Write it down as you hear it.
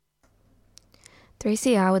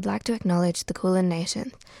3CR would like to acknowledge the Kulin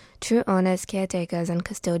Nation, true owners, caretakers and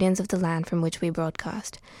custodians of the land from which we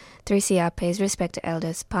broadcast. 3CR pays respect to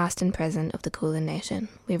elders past and present of the Kulin Nation.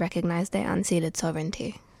 We recognise their unceded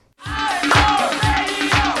sovereignty.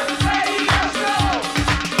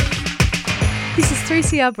 This is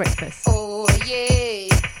 3CR Breakfast. Oh yeah.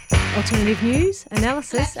 Alternative news,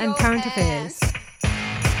 analysis and current affairs.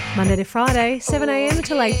 Monday to Friday, 7am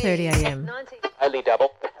till 8:30am. Only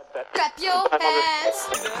double. Clap your hands.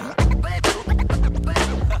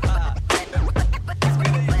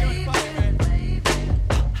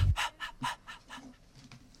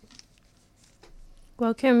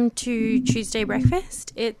 Welcome to Tuesday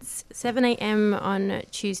Breakfast. It's 7am on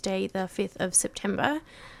Tuesday the 5th of September.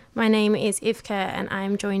 My name is Ivka and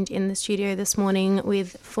I'm joined in the studio this morning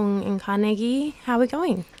with Fung and Carnegie. How are we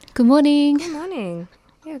going? Good morning. Good morning.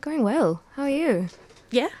 Yeah, going well. How are you?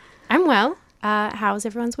 Yeah, I'm well. How was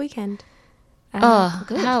everyone's weekend? Good.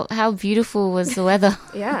 How beautiful was the weather?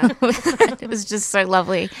 Yeah. It was just so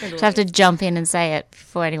lovely. To have to jump in and say it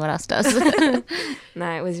before anyone else does.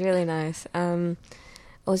 No, it was really nice.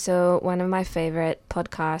 Also, one of my favourite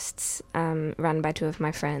podcasts run by two of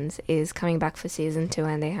my friends is coming back for season 2,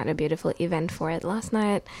 and they had a beautiful event for it last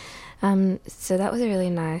night. So that was a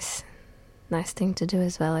really nice thing to do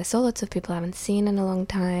as well. I saw lots of people I haven't seen in a long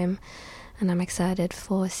time, and I'm excited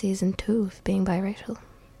for season 2 of Being Biracial.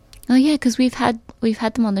 Oh yeah, because we've had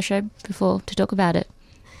them on the show before to talk about it.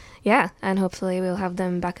 Yeah, and hopefully we'll have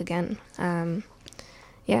them back again.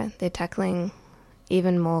 Yeah, they're tackling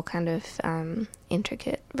even more kind of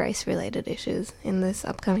intricate race-related issues in this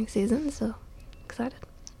upcoming season, so excited.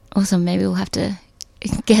 Awesome. Maybe we'll have to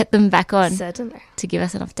get them back on. Certainly. To give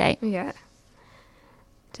us an update. Yeah.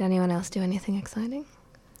 Did anyone else do anything exciting?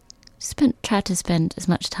 Try to spend as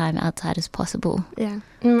much time outside as possible. Yeah.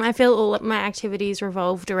 I feel all of my activities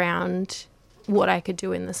revolved around what I could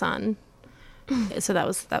do in the sun. So that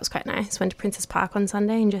was quite nice. Went to Princess Park on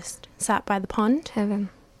Sunday and just sat by the pond. Heaven.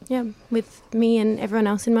 Yeah, with me and everyone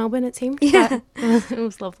else in Melbourne, it seemed. Yeah. It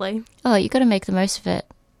was lovely. Oh, you got to make the most of it.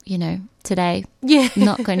 You know, today Yeah.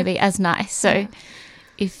 not going to be as nice. So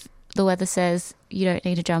if the weather says you don't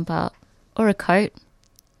need a jumper or a coat,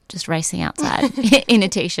 just racing outside in a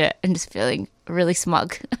t-shirt and just feeling really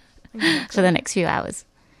smug for the next few hours.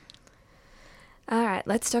 All right,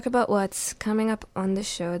 let's talk about what's coming up on the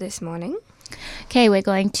show this morning. Okay, we're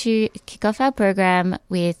going to kick off our program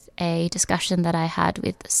with a discussion that I had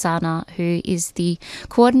with Sana, who is the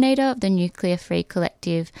coordinator of the Nuclear Free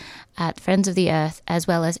Collective at Friends of the Earth, as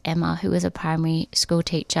well as Emma, who is a primary school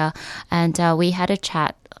teacher. And we had a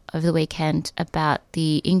chat over the weekend about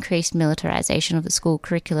the increased militarisation of the school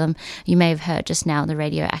curriculum. You may have heard just now on the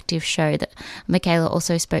Radioactive show that Michaela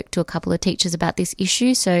also spoke to a couple of teachers about this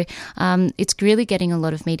issue. So it's really getting a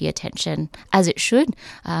lot of media attention, as it should,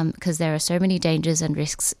 because there are so many dangers and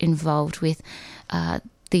risks involved with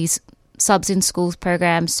these subs in schools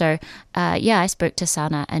programs. So I spoke to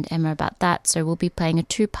Sana and Emma about that. So we'll be playing a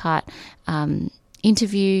 2-part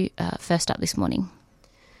interview first up this morning.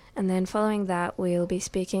 And then following that, we'll be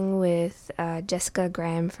speaking with Jessica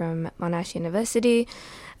Graham from Monash University.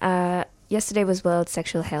 Yesterday was World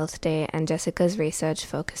Sexual Health Day, and Jessica's research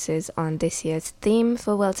focuses on this year's theme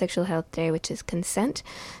for World Sexual Health Day, which is consent.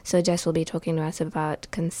 So Jess will be talking to us about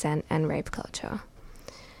consent and rape culture.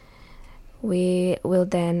 We will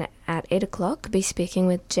then, at 8 o'clock, be speaking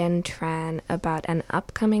with Jen Tran about an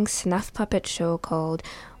upcoming snuff puppet show called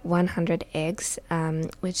 100 Eggs,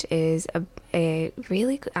 which is a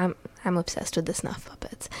really... I'm obsessed with the snuff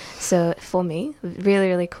puppets. So for me, really,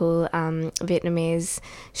 really cool Vietnamese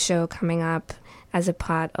show coming up as a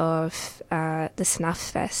part of the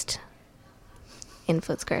Snuffest in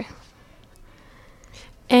Footscray.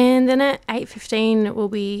 And then at 8:15, we'll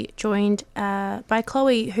be joined by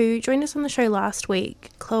Chloe, who joined us on the show last week.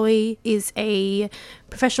 Chloe is a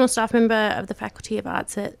professional staff member of the Faculty of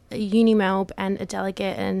Arts at Uni Melb and a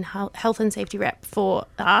delegate and health and safety rep for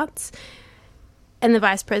the arts, and the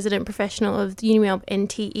Vice President Professional of the Uni Melb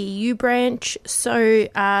NTEU branch. So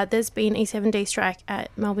there's been a 7-day strike at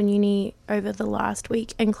Melbourne Uni over the last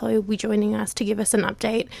week, and Chloe will be joining us to give us an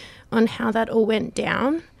update on how that all went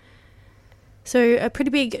down. So a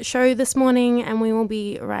pretty big show this morning, and we will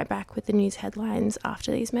be right back with the news headlines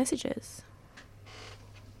after these messages.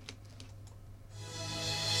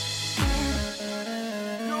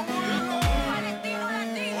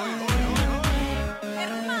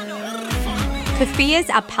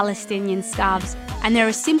 Keffiyehs are Palestinian scarves and they're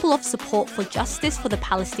a symbol of support for justice for the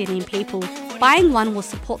Palestinian people. Buying one will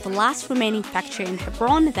support the last remaining factory in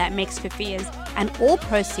Hebron that makes kufiyas, and all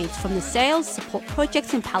proceeds from the sales support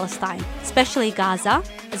projects in Palestine, especially Gaza,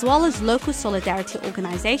 as well as local solidarity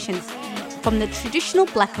organisations. From the traditional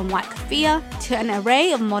black and white kufiya to an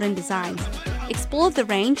array of modern designs. Explore the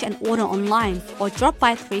range and order online or drop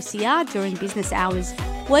by 3CR during business hours.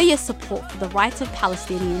 We're your support for the rights of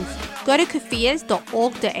Palestinians. Go to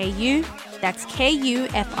kufiyas.org.au, that's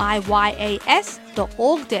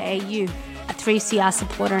kufiyas.org.au, a 3CR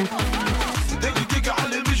supporter.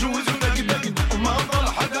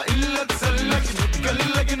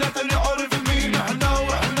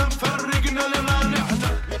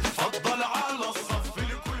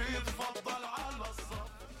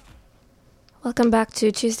 Welcome back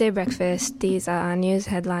to Tuesday Breakfast. These are our news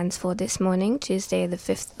headlines for this morning, Tuesday the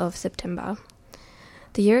 5th of September.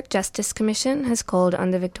 The Youth Justice Commission has called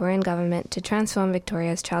on the Victorian Government to transform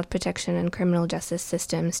Victoria's child protection and criminal justice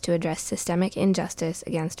systems to address systemic injustice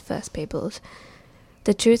against First Peoples.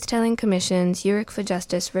 The Truth-Telling Commission's Youth for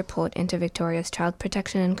Justice report into Victoria's child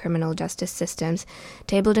protection and criminal justice systems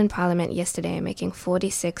tabled in Parliament yesterday, making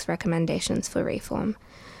 46 recommendations for reform.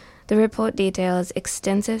 The report details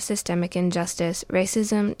extensive systemic injustice,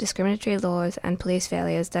 racism, discriminatory laws, and police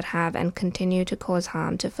failures that have and continue to cause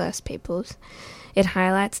harm to First Peoples. It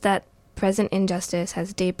highlights that present injustice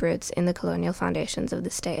has deep roots in the colonial foundations of the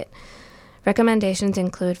state. Recommendations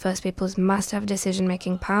include First Peoples must have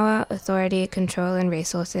decision-making power, authority, control, and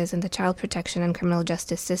resources in the child protection and criminal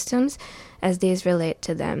justice systems as these relate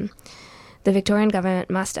to them. The Victorian Government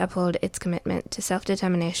must uphold its commitment to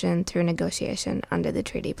self-determination through negotiation under the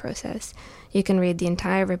treaty process. You can read the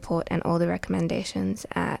entire report and all the recommendations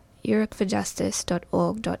at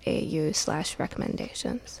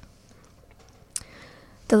europeforjustice.org.au/recommendations.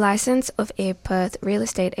 The licence of a Perth real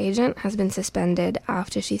estate agent has been suspended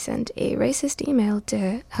after she sent a racist email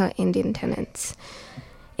to her Indian tenants.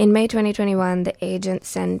 In May 2021, the agent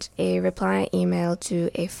sent a reply email to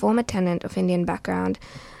a former tenant of Indian background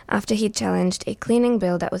after he challenged a cleaning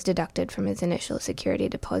bill that was deducted from his initial security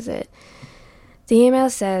deposit. The email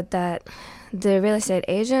said that the real estate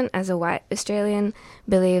agent, as a white Australian,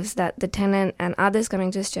 believes that the tenant and others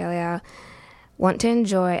coming to Australia want to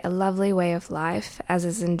enjoy a lovely way of life, as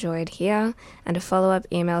is enjoyed here, and a follow-up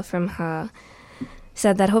email from her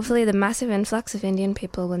said that hopefully the massive influx of Indian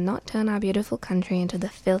people will not turn our beautiful country into the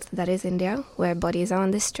filth that is India, where bodies are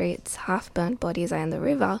on the streets, half-burnt bodies are in the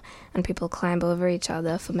river, and people climb over each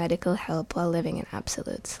other for medical help while living in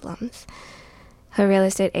absolute slums. Her real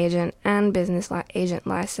estate agent and business agent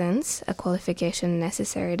license, a qualification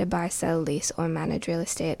necessary to buy, sell, lease, or manage real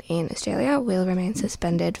estate in Australia, will remain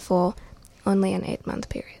suspended for only an 8-month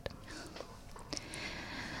period.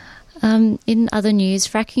 In other news,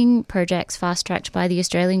 fracking projects fast-tracked by the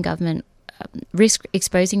Australian government risk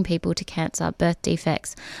exposing people to cancer, birth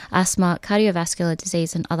defects, asthma, cardiovascular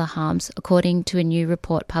disease and other harms, according to a new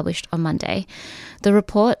report published on Monday. The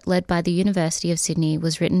report, led by the University of Sydney,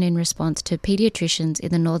 was written in response to paediatricians in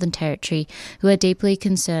the Northern Territory who are deeply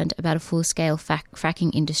concerned about a full-scale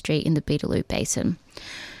fracking industry in the Beetaloo Basin.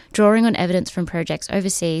 Drawing on evidence from projects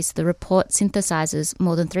overseas, the report synthesises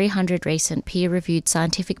more than 300 recent peer-reviewed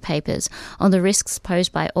scientific papers on the risks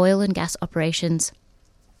posed by oil and gas operations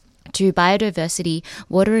to biodiversity,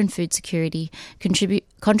 water and food security,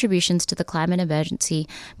 contributions to the climate emergency,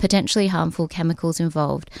 potentially harmful chemicals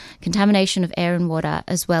involved, contamination of air and water,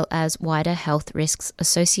 as well as wider health risks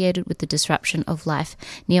associated with the disruption of life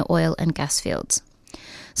near oil and gas fields.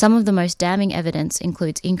 Some of the most damning evidence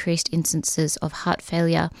includes increased instances of heart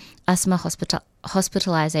failure, asthma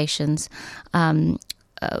hospitalizations,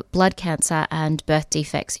 blood cancer and birth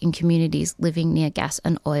defects in communities living near gas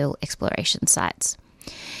and oil exploration sites.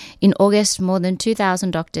 In August, more than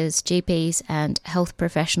 2,000 doctors, GPs and health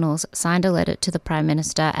professionals signed a letter to the Prime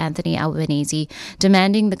Minister, Anthony Albanese,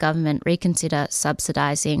 demanding the government reconsider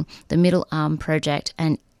subsidising the Middle Arm project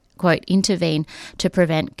and quote, intervene to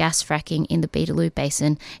prevent gas fracking in the Beetaloo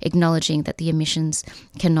Basin, acknowledging that the emissions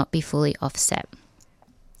cannot be fully offset.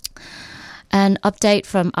 An update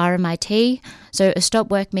from RMIT. So a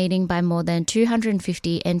stop work meeting by more than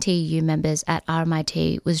 250 NTEU members at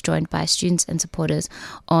RMIT was joined by students and supporters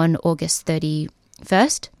on August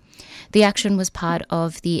 31st. The action was part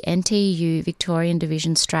of the NTEU Victorian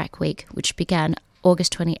Division Strike Week, which began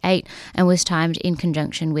August 28 and was timed in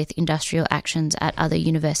conjunction with industrial actions at other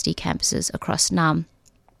university campuses across NAM.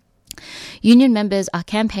 Union members are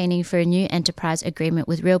campaigning for a new enterprise agreement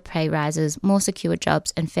with real pay rises, more secure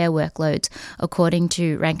jobs and fair workloads, according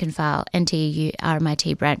to rank and file NTEU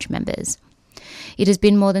RMIT branch members. It has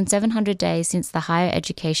been more than 700 days since the Higher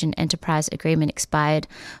Education Enterprise Agreement expired,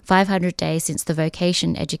 500 days since the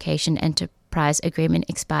Vocation Education Enterprise Agreement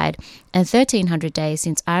expired, and 1,300 days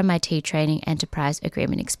since RMIT Training Enterprise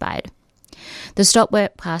Agreement expired. The Stop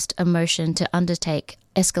Work passed a motion to undertake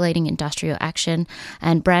escalating industrial action,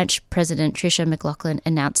 and branch president Tricia McLaughlin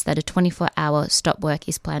announced that a 24-hour stop work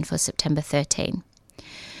is planned for September 13.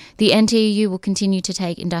 The NTEU will continue to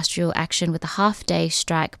take industrial action with a half-day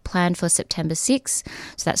strike planned for September 6,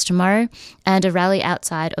 so that's tomorrow, and a rally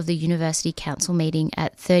outside of the University Council meeting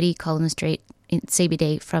at 30 Collins Street in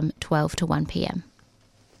CBD from 12 to 1 p.m.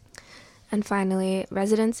 And finally,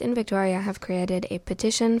 residents in Victoria have created a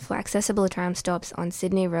petition for accessible tram stops on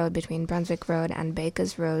Sydney Road between Brunswick Road and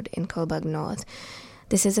Bakers Road in Coburg North.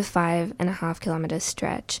 This is a 5.5 kilometre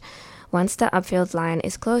stretch. Once the Upfield line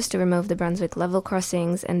is closed to remove the Brunswick level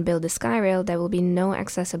crossings and build the Skyrail, there will be no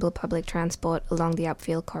accessible public transport along the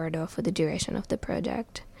Upfield corridor for the duration of the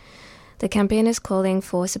project. The campaign is calling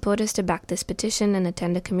for supporters to back this petition and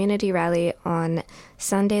attend a community rally on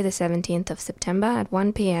Sunday the 17th of September at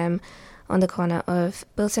 1 p.m. on the corner of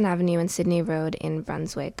Wilson Avenue and Sydney Road in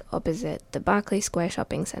Brunswick, opposite the Barclay Square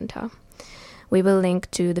Shopping Centre. We will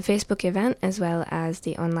link to the Facebook event as well as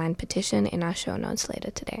the online petition in our show notes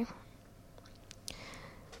later today.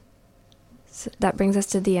 So that brings us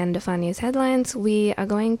to the end of our news headlines. We are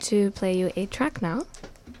going to play you a track now.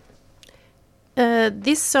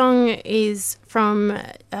 This song is by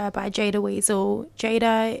Jada Weasel.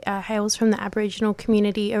 Jada hails from the Aboriginal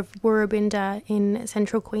community of Woorabinda in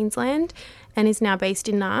central Queensland and is now based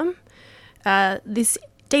in Naarm. This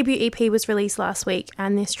debut EP was released last week,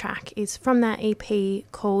 and this track is from that EP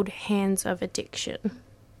called Hands of Addiction.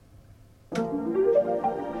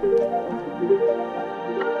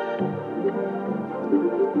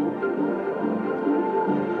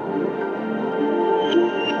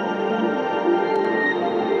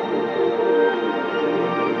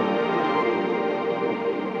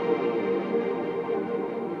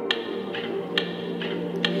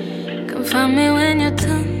 Find me when you're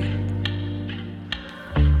done,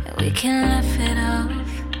 and we can laugh it off.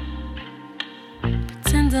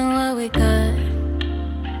 Pretending what we got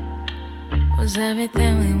was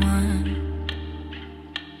everything we want.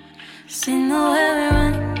 See nowhere we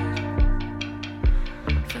run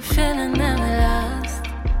from feeling that we're lost.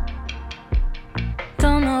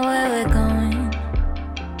 Don't know where we're going,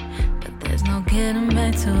 but there's no getting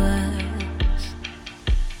back to us.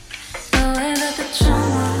 The way that the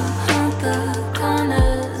trauma the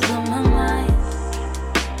corners of my mind.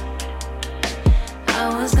 I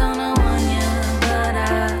was gonna warn you, but I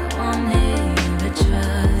won't even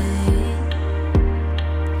try.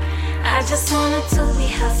 I just wanted to be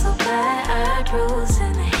hustled by our bruise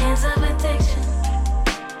in the hands of addiction.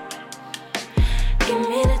 Give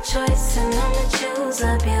me the choice and I'ma choose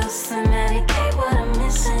abuse and medicate what I'm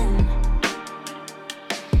missing.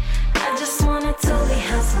 I just wanted to be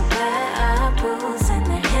hustled by our bruise in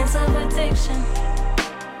the hands of addiction.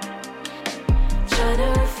 Try to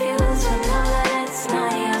refuse when all that it's no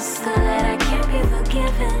use, so that I can't be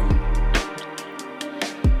forgiven.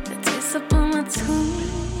 The taste upon my tongue,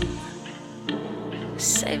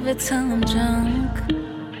 save it till I'm drunk.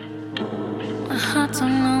 My heart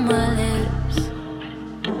don't know my lips,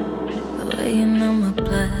 the way you know my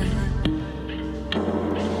blood.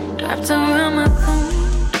 Wrapped around my thumb,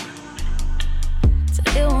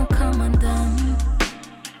 it won't come undone.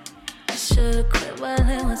 I should've quit while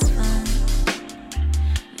it was fun.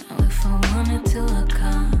 Now if I wanted to, I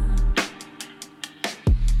can't.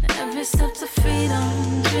 Every step to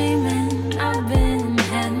freedom, dreaming, I've been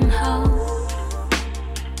heading home.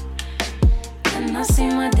 And I see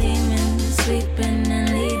my demons sweeping and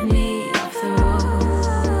lead me off the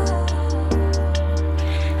road.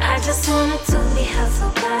 I just wanted to be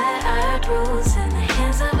hustled by our bruise in the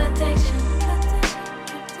hands of addiction.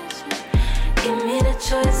 Give me the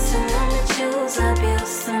choice and I'ma choose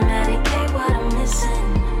abuse and medicate what I'm missing.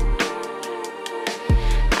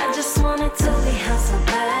 I just wanted to be hustled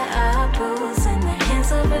by our bruise in the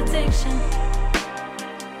hands of addiction.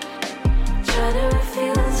 Try to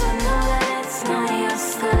refuse when all that it's no use,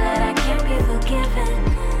 so that I can't be forgiven.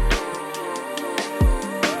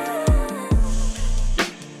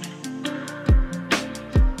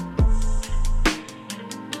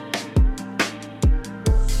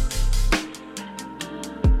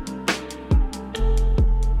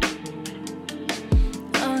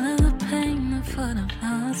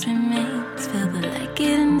 Remains, feel the light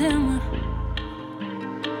getting dimmer.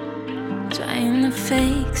 Trying to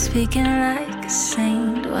fake, speaking like a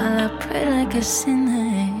saint while I pray like a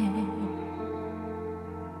sinner.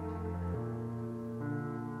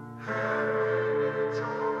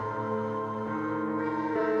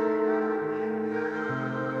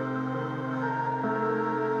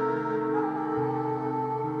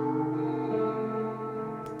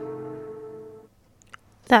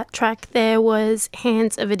 That track there was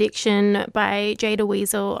Hands of Addiction by Jada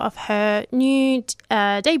Weasel off her new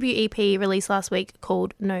debut EP released last week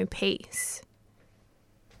called No Peace.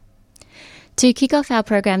 To kick off our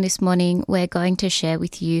program this morning, we're going to share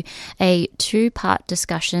with you a two-part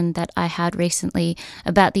discussion that I had recently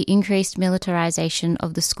about the increased militarisation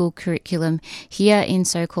of the school curriculum here in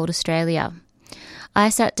so-called Australia. I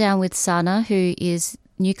sat down with Sana, who is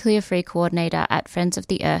Nuclear Free Coordinator at Friends of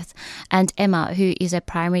the Earth, and Emma, who is a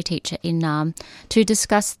primary teacher in Naarm, to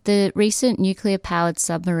discuss the recent nuclear-powered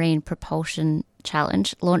submarine propulsion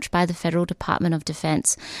challenge launched by the Federal Department of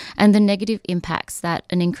Defence and the negative impacts that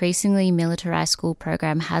an increasingly militarised school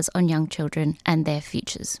program has on young children and their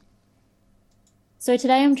futures. So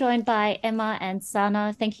today I'm joined by Emma and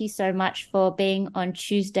Sana. Thank you so much for being on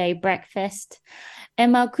Tuesday Breakfast.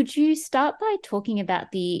 Emma, could you start by talking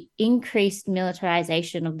about the increased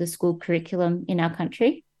militarisation of the school curriculum in our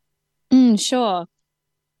country? Sure.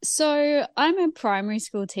 So I'm a primary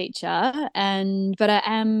school teacher, but I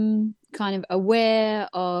am kind of aware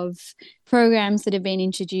of programs that have been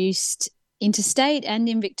introduced interstate and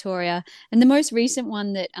in Victoria. And the most recent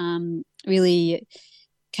one that really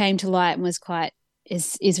came to light and was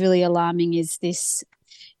is really alarming is this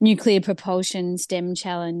nuclear propulsion STEM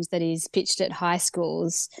challenge that is pitched at high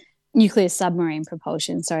schools, nuclear submarine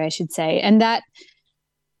propulsion, sorry, I should say. And that,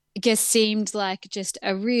 I guess, seemed like just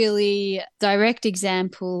a really direct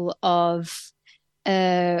example of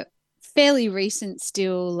a fairly recent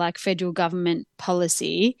still like federal government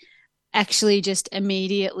policy actually just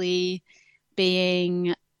immediately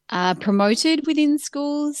being promoted within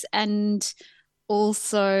schools, and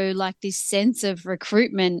also like this sense of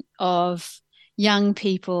recruitment of young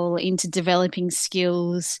people into developing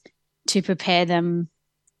skills to prepare them,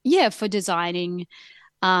 for designing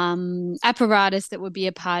apparatus that would be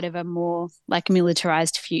a part of a more like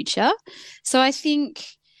militarized future. So I think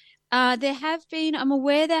I'm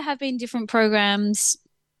aware there have been different programs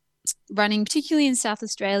running, particularly in South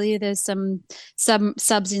Australia. There's some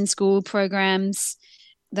subs in school programs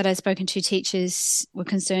that I've spoken to teachers were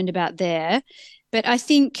concerned about there. But I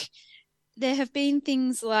think there have been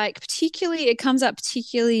things like it comes up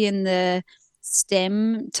particularly in the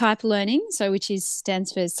STEM type learning, which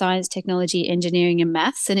stands for science, technology, engineering and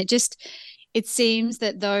maths. And it seems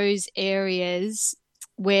that those areas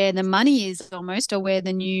where the money is almost, or where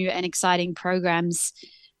the new and exciting programs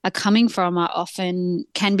are coming from,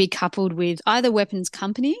 can be coupled with either weapons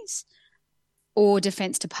companies or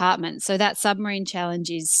Defence Department. So that submarine challenge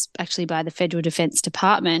is actually by the Federal Defence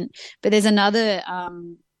Department. But there's another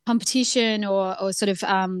competition or sort of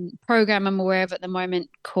program I'm aware of at the moment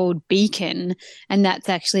called Beacon, and that's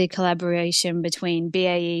actually a collaboration between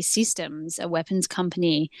BAE Systems, a weapons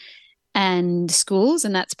company, and schools,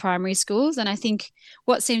 and that's primary schools. And I think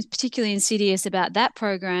what seems particularly insidious about that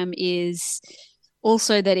program is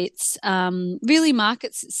also that it's really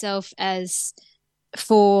markets itself as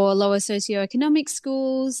for lower socioeconomic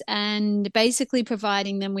schools and basically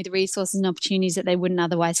providing them with resources and opportunities that they wouldn't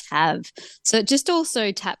otherwise have. So it just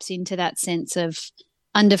also taps into that sense of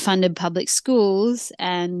underfunded public schools.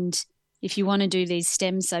 And if you want to do these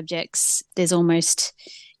STEM subjects, there's almost,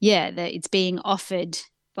 that it's being offered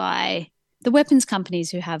by the weapons companies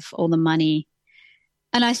who have all the money.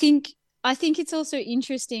 And I think it's also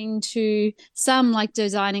interesting to some, like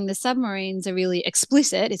designing the submarines are really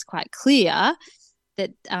explicit. It's quite clear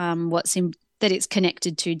that that it's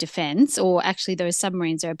connected to defence, or actually those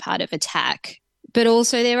submarines are a part of attack. But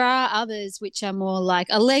also there are others which are more like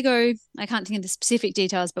a Lego, I can't think of the specific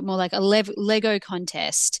details, but more like a Lego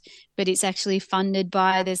contest, but it's actually funded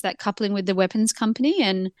by, there's that coupling with the weapons company.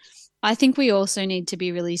 And I think we also need to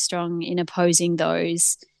be really strong in opposing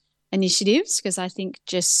those initiatives, because I think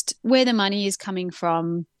just where the money is coming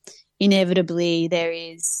from, inevitably there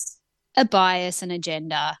is a bias and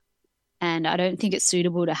agenda. And I don't think it's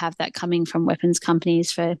suitable to have that coming from weapons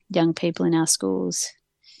companies for young people in our schools.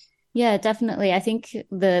 Yeah, definitely. I think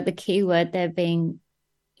the key word there being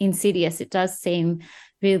insidious, it does seem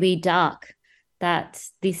really dark that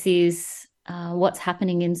this is what's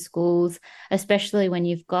happening in schools, especially when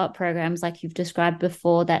you've got programs like you've described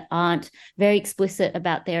before that aren't very explicit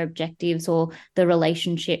about their objectives or the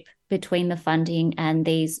relationship between the funding and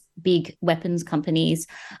these big weapons companies,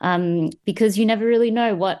 because you never really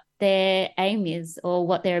know what their aim is or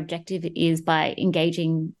what their objective is by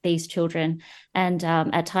engaging these children. And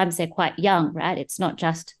at times they're quite young, right? It's not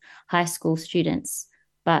just high school students,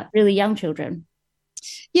 but really young children.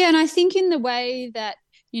 Yeah, and I think in the way that,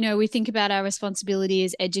 we think about our responsibility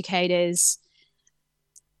as educators,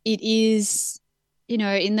 it is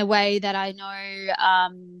in the way that I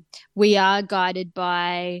know we are guided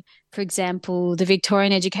by, for example, the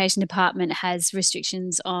Victorian Education Department has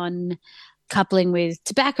restrictions on coupling with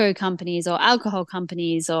tobacco companies or alcohol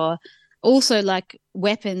companies, or also like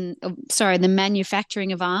the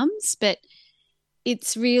manufacturing of arms. But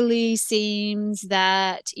it really seems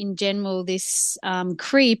that in general, this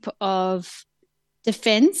creep of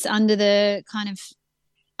defense under the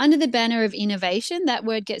banner of innovation, that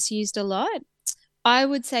word gets used a lot, I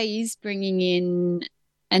would say is bringing in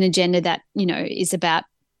an agenda that, is about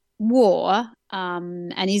war,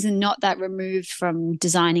 and is not that removed from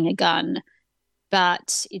designing a gun,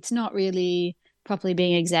 but it's not really properly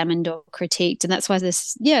being examined or critiqued. And that's why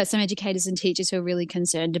there's, some educators and teachers who are really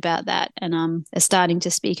concerned about that and are starting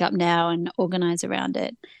to speak up now and organise around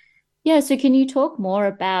it. Yeah, so can you talk more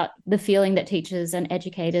about the feeling that teachers and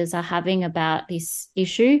educators are having about this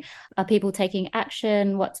issue? Are people taking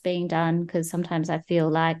action? What's being done? Because sometimes I feel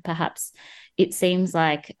like perhaps it seems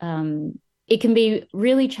like it can be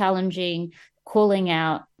really challenging calling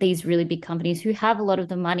out these really big companies who have a lot of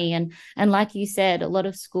the money. And like you said, a lot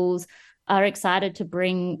of schools are excited to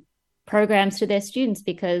bring programs to their students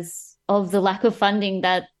because of the lack of funding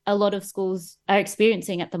that a lot of schools are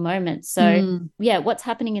experiencing at the moment. So, what's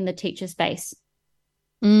happening in the teacher space?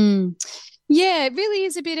 Yeah, it really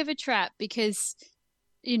is a bit of a trap because,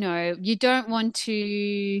 you don't want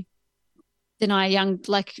to deny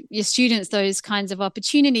your students those kinds of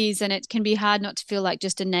opportunities. And it can be hard not to feel like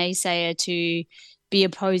just a naysayer to be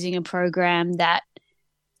opposing a program that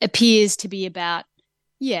appears to be about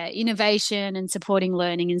innovation and supporting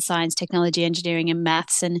learning in science, technology, engineering, and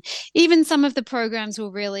maths. And even some of the programs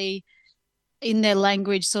will really, in their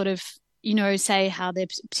language, sort of, say how they're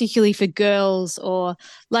particularly for girls, or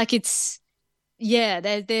like there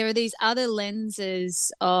are these other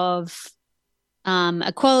lenses of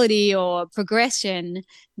equality or progression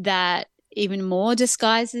that even more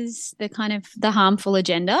disguises the harmful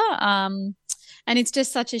agenda. And it's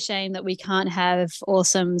just such a shame that we can't have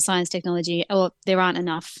awesome science, technology, or there aren't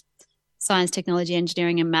enough science, technology,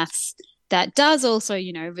 engineering, and maths that does also,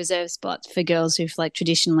 reserve spots for girls who've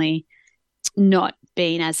traditionally not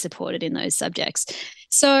been as supported in those subjects.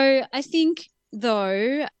 So I think,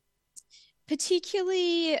 though,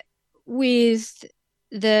 particularly with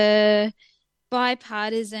the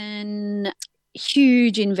bipartisan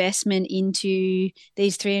huge investment into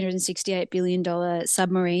these $368 billion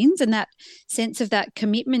submarines, and that sense of that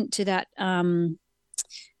commitment to that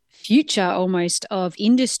future almost of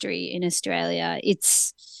industry in Australia,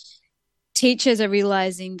 teachers are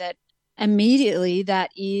realising that immediately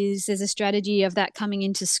there's a strategy of that coming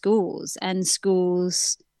into schools, and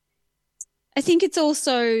schools, I think it's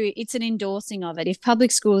an endorsing of it. If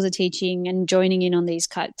public schools are teaching and joining in on these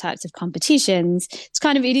types of competitions,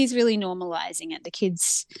 it is really normalizing it. The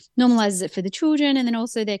kids normalizes it for the children, and then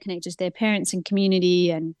also they're connected to their parents and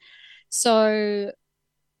community. And so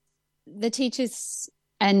the teachers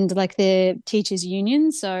and the teachers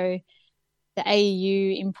union, so the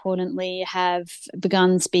AEU importantly, have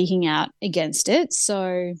begun speaking out against it.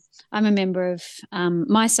 So I'm a member of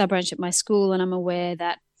my sub-branch at my school, and I'm aware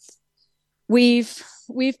that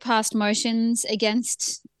We've passed motions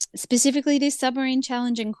against specifically this submarine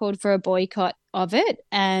challenge and called for a boycott of it.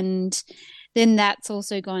 And then that's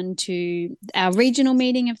also gone to our regional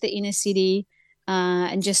meeting of the inner city.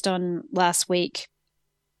 And just on last week,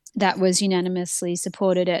 that was unanimously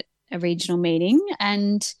supported at a regional meeting.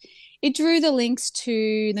 And it drew the links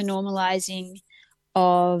to the normalising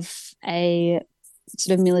of a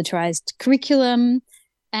sort of militarised curriculum,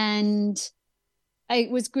 and it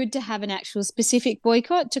was good to have an actual specific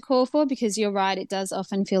boycott to call for, because you're right, it does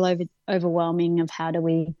often feel overwhelming of how do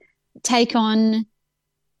we take on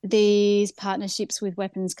these partnerships with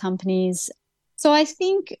weapons companies. So I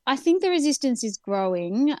think the resistance is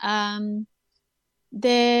growing.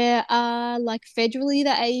 There are federally,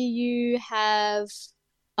 the AEU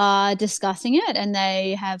are discussing it, and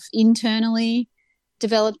they have internally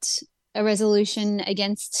developed a resolution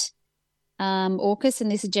against AUKUS and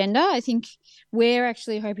this agenda. I think we're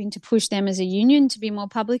actually hoping to push them as a union to be more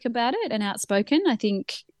public about it and outspoken. I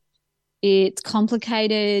think it's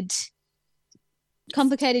complicated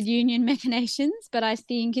union machinations, but I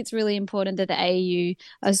think it's really important that the AEU,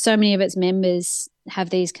 so many of its members have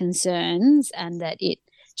these concerns, and that it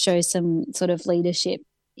shows some sort of leadership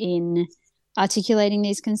in articulating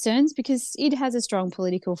these concerns, because it has a strong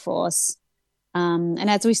political force. And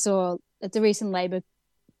as we saw at the recent Labor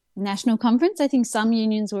National Conference, I think some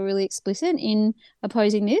unions were really explicit in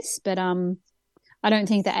opposing this, but I don't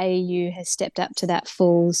think the AEU has stepped up to that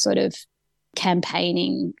full sort of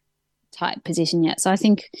campaigning type position yet. So I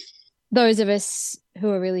think those of us who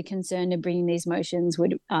are really concerned and bringing these motions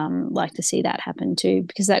would like to see that happen too,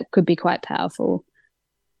 because that could be quite powerful.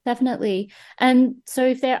 Definitely. And so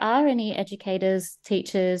if there are any educators,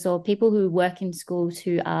 teachers, or people who work in schools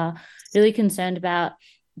who are really concerned about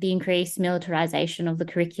the increased militarization of the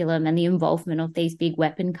curriculum and the involvement of these big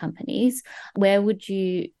weapon companies, where would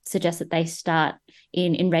you suggest that they start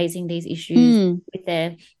in raising these issues with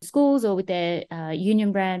their schools or with their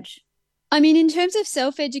union branch? I mean, in terms of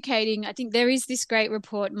self-educating, I think there is this great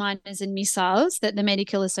report, Miners and Missiles, that the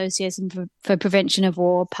Medical Association for Prevention of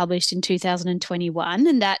War published in 2021,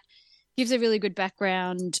 and that gives a really good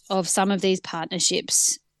background of some of these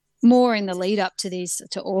partnerships, more in the lead up to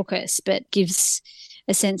AUKUS, but gives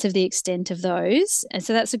a sense of the extent of those. And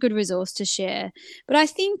so that's a good resource to share. But I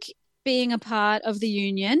think being a part of the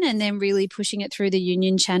union and then really pushing it through the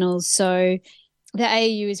union channels. So the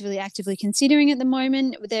AEU is really actively considering at the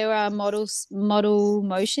moment. There are model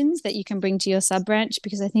motions that you can bring to your sub-branch,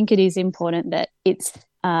 because I think it is important that it's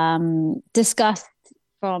discussed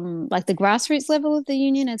from like the grassroots level of the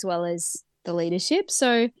union as well as the leadership.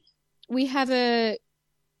 So we have a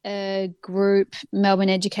group, Melbourne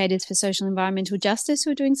Educators for Social and Environmental Justice,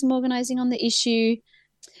 who are doing some organising on the issue.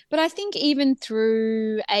 But I think even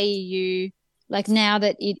through AEU, like now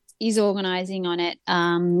that it is organising on it,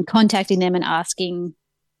 contacting them and asking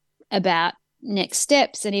about next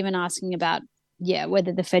steps, and even asking about,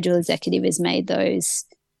 whether the federal executive has made those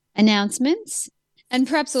announcements. And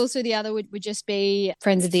perhaps also the other would just be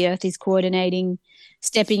Friends of the Earth is coordinating,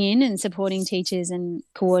 stepping in and supporting teachers and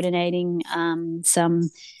coordinating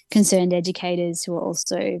some concerned educators who will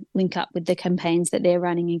also link up with the campaigns that they're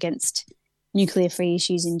running against nuclear-free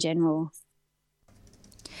issues in general.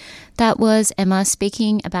 That was Emma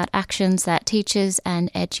speaking about actions that teachers and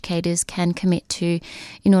educators can commit to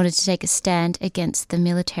in order to take a stand against the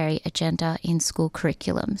military agenda in school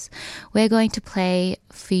curriculums. We're going to play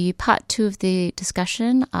for you part 2 of the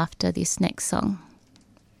discussion after this next song.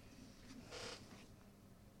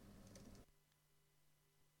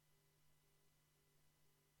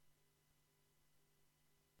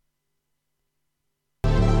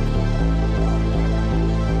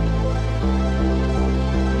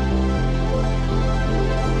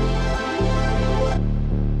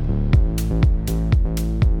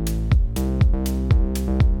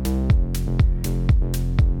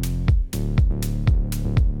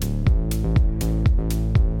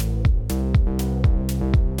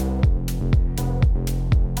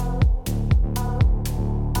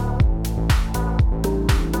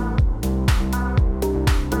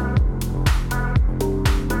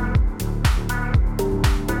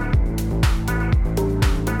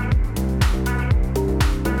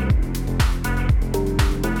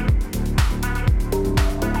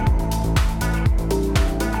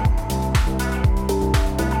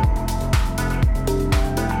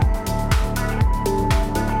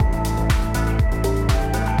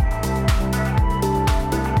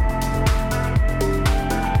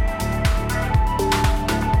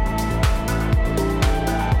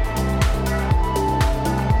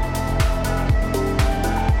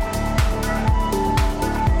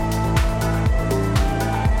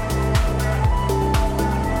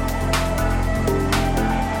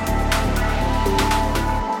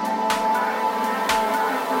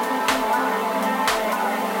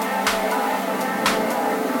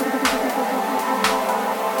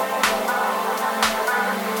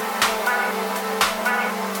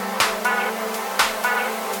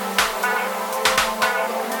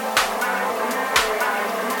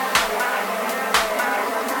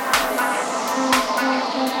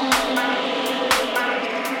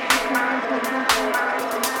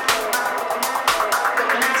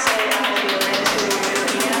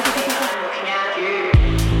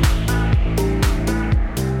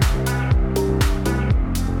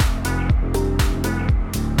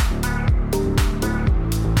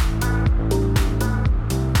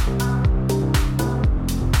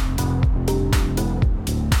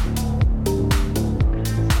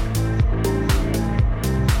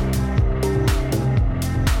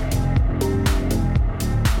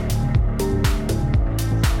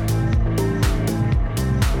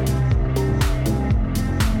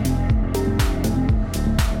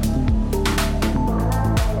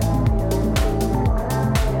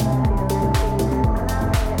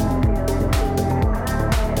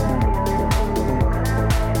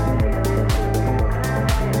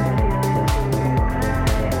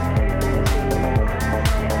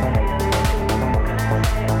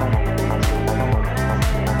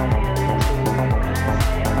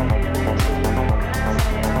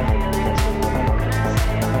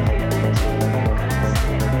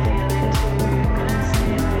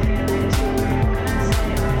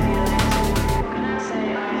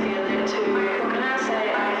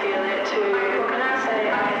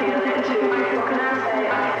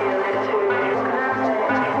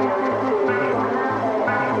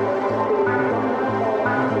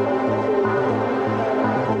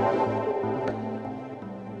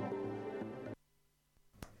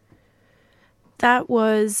 That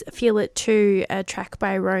was Feel It Too, a track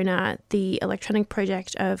by Rona, the electronic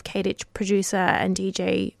project of Kadich producer and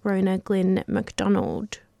DJ Rona Glynn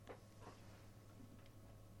McDonald.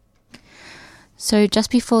 So just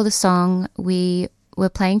before the song, we were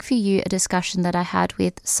playing for you a discussion that I had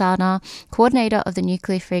with Sana, coordinator of the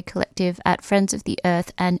Nuclear Free Collective at Friends of the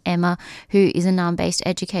Earth, and Emma, who is a Naarm-based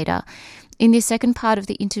educator. In this second part of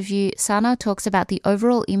the interview, Sana talks about the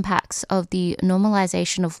overall impacts of the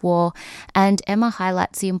normalisation of war, and Emma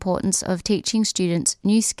highlights the importance of teaching students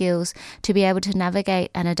new skills to be able to navigate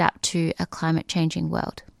and adapt to a climate-changing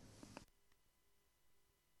world.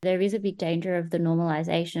 There is a big danger of the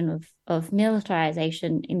normalisation of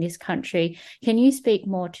militarisation in this country. Can you speak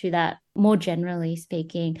more to that, more generally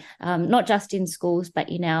speaking, not just in schools, but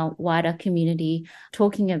in our wider community,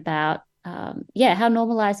 talking about how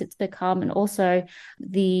normalised it's become, and also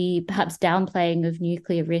the perhaps downplaying of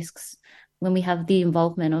nuclear risks when we have the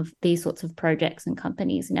involvement of these sorts of projects and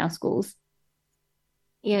companies in our schools?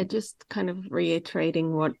 Yeah, just kind of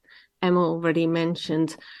reiterating what Emma already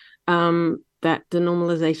mentioned, that the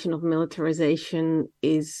normalization of militarization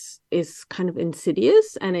is kind of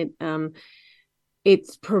insidious, and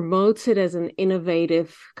it's promoted as an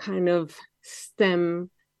innovative kind of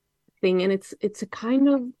STEM thing, and it's a kind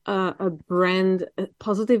of a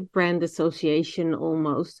positive brand association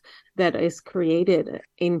almost that is created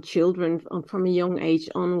in children from a young age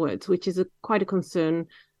onwards, which is quite a concern,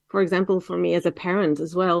 for example, for me as a parent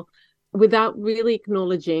as well, without really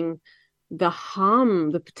acknowledging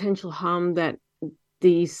the potential harm that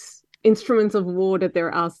these instruments of war that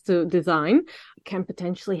they're asked to design can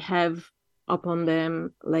potentially have upon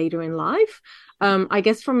them later in life. I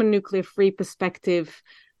guess from a nuclear-free perspective,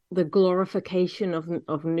 the glorification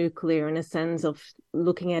of nuclear, in a sense of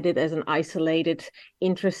looking at it as an isolated,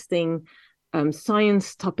 interesting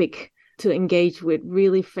science topic to engage with,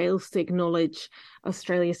 really fails to acknowledge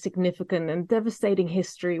Australia's significant and devastating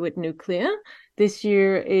history with nuclear. This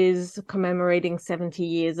year is commemorating 70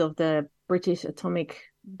 years of the British atomic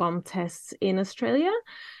bomb tests in Australia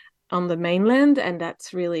on the mainland, and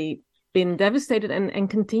that's really been devastated and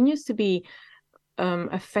continues to be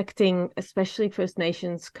affecting especially First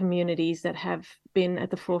Nations communities that have been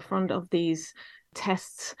at the forefront of these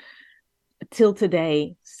tests till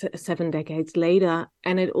today, 7 decades later.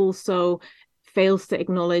 And it also fails to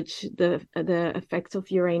acknowledge the effects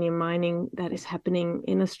of uranium mining that is happening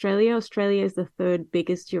in Australia. Australia is the third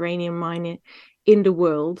biggest uranium miner in the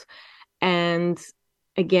world. And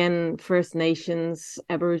again, First Nations,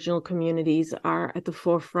 Aboriginal communities are at the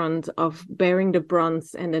forefront of bearing the brunt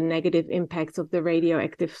and the negative impacts of the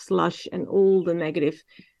radioactive slush and all the negative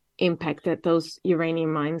impact that those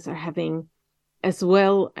uranium mines are having, as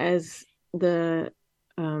well as the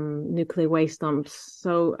nuclear waste dumps.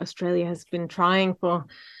 So Australia has been trying for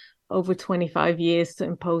over 25 years to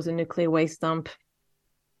impose a nuclear waste dump,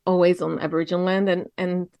 always on Aboriginal land,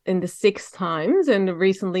 and in the 6 times, and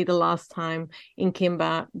recently the last time in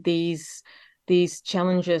Kimba, these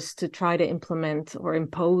challenges to try to implement or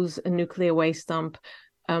impose a nuclear waste dump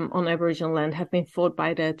on Aboriginal land have been fought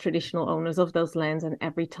by the traditional owners of those lands, and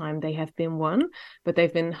every time they have been won, but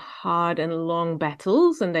they've been hard and long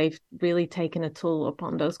battles, and they've really taken a toll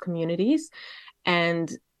upon those communities. And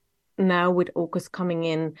now with AUKUS coming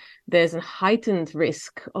in, there's a heightened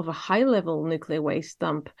risk of a high-level nuclear waste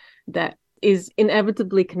dump that is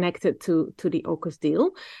inevitably connected to the AUKUS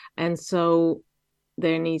deal. And so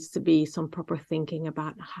there needs to be some proper thinking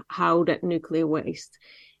about how that nuclear waste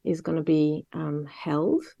is going to be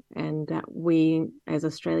held, and that we as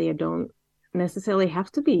Australia don't necessarily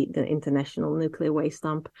have to be the international nuclear waste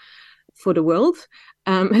dump for the world,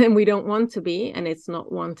 and we don't want to be, and it's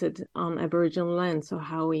not wanted on Aboriginal land. So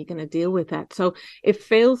how are we going to deal with that? So it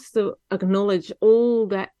fails to acknowledge all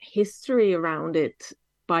that history around it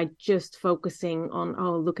by just focusing on,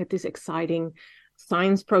 oh, look at this exciting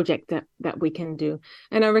science project that we can do.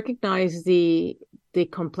 And I recognize the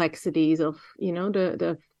complexities of, you know,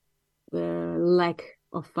 the lack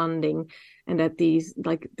of funding, and that these,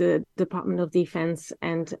 like the Department of Defense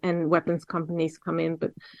and weapons companies come in,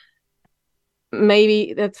 but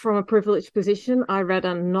maybe that's from a privileged position. I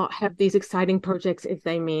rather not have these exciting projects if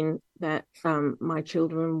they mean that my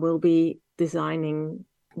children will be designing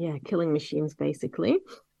killing machines, basically.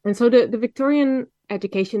 And so the Victorian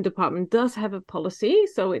Education Department does have a policy.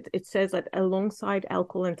 So it says that alongside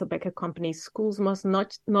alcohol and tobacco companies, schools must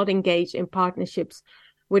not engage in partnerships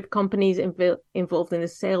with companies involved in the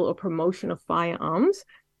sale or promotion of firearms,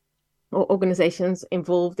 or organizations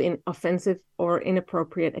involved in offensive or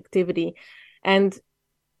inappropriate activity. And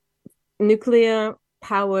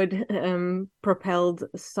nuclear-powered propelled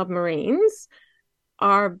submarines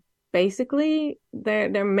are basically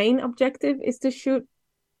their main objective is to shoot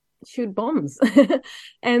bombs.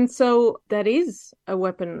 And so that is a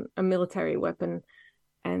weapon, a military weapon.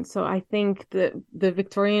 And so I think the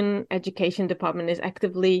Victorian Education Department is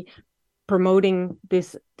actively promoting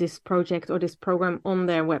this project or this program on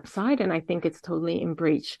their website, and I think it's totally in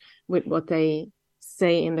breach with what they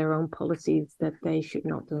say in their own policies that they should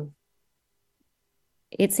not do.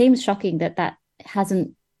 It seems shocking that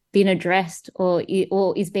hasn't been addressed or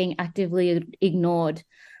is being actively ignored,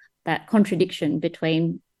 that contradiction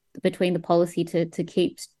between the policy to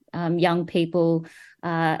keep young people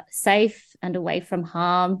safe and away from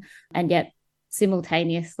harm, and yet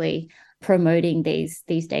simultaneously promoting these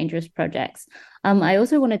dangerous projects. I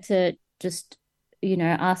also wanted to just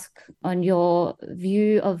ask on your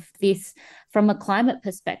view of this from a climate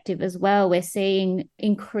perspective as well. We're seeing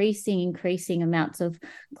increasing amounts of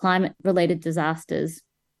climate related disasters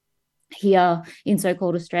here in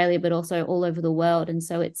so-called Australia, but also all over the world. And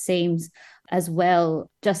so it seems as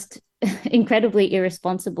well just incredibly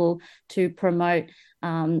irresponsible to promote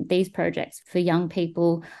these projects for young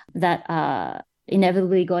people that are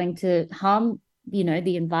inevitably going to harm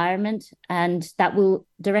the environment, and that will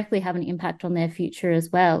directly have an impact on their future as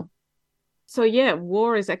well. So yeah,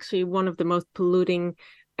 war is actually one of the most polluting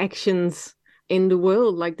actions in the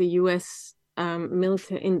world. Like the US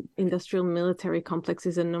industrial military complex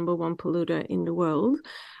is a number one polluter in the world,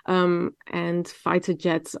 and fighter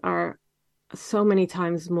jets are so many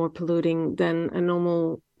times more polluting than a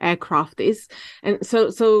normal aircraft is. And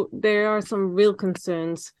so there are some real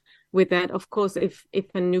concerns with that. Of course, if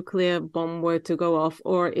a nuclear bomb were to go off,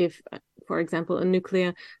 or if, for example, a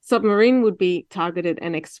nuclear submarine would be targeted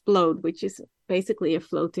and explode, which is basically a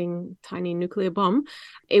floating tiny nuclear bomb,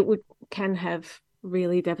 it can have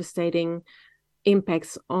really devastating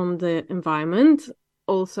impacts on the environment.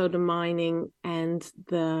 Also, the mining and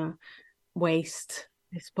the waste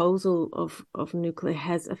disposal of nuclear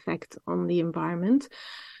has effect on the environment.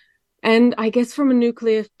 And I guess from a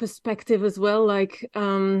nuclear perspective as well, like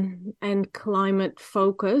and climate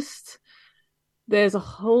focused, there's a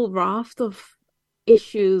whole raft of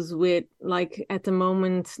issues with, like, at the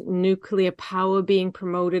moment, nuclear power being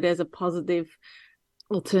promoted as a positive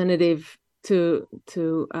alternative to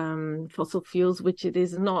fossil fuels, which it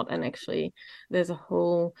is not. And actually there's a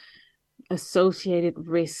whole associated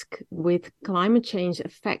risk with climate change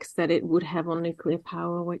effects that it would have on nuclear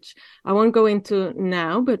power, which I won't go into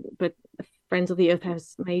now, but Friends of the Earth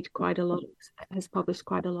has published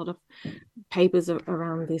quite a lot of papers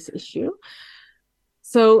around this issue.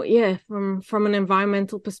 So yeah, from an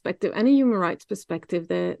environmental perspective and a human rights perspective,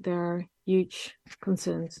 there are huge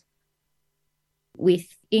concerns. With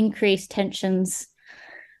increased tensions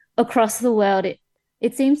across the world,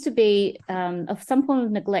 it seems to be of some form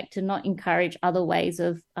of neglect to not encourage other ways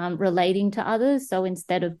of relating to others. So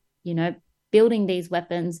instead of, building these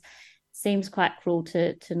weapons, seems quite cruel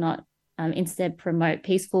to not instead promote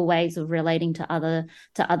peaceful ways of relating to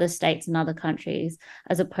other states and other countries,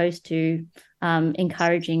 as opposed to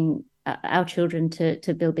encouraging our children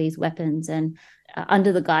to build these weapons and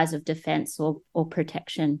under the guise of defense or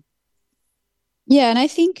protection. Yeah, and I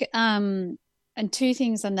think and two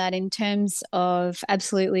things on that in terms of,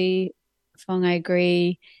 absolutely, Fong, I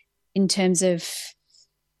agree, in terms of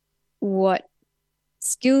what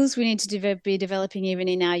skills we need to be developing even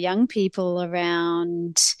in our young people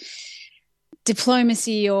around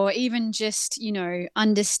diplomacy, or even just,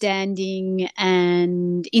 understanding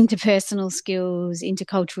and interpersonal skills,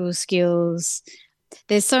 intercultural skills.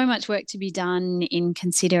 There's so much work to be done in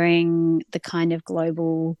considering the kind of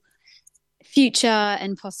global future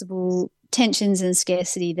and possible tensions and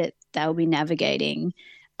scarcity that they'll be navigating.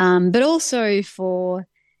 But also for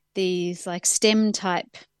these like STEM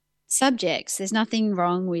type subjects, there's nothing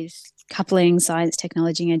wrong with coupling science,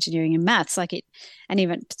 technology, engineering and maths, and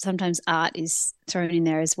even sometimes art is thrown in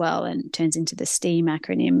there as well and turns into the STEAM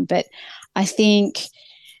acronym. But I think,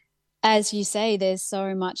 as you say, there's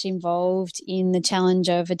so much involved in the challenge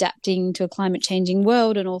of adapting to a climate changing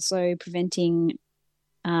world and also preventing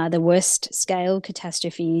the worst scale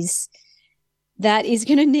catastrophes that is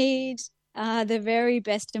going to need the very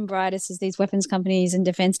best and brightest, as these weapons companies and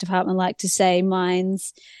Defence Department like to say,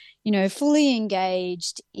 minds, fully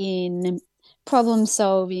engaged in problem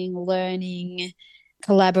solving, learning,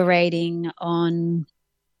 collaborating on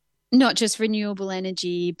not just renewable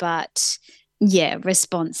energy, but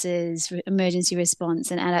responses, emergency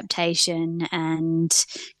response and adaptation and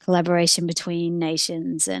collaboration between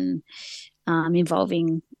nations and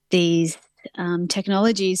involving these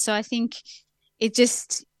technologies. So I think it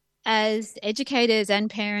just, as educators and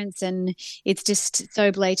parents, and it's just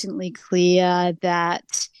so blatantly clear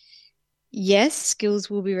that yes, skills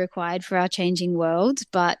will be required for our changing world,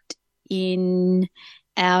 but in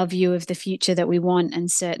our view of the future that we want,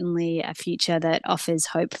 and certainly a future that offers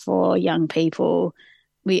hope for young people,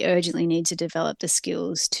 we urgently need to develop the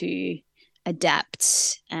skills to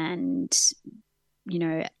adapt and,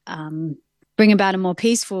 bring about a more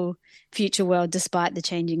peaceful future world despite the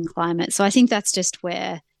changing climate. So I think that's just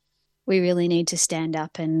where we really need to stand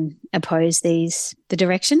up and oppose the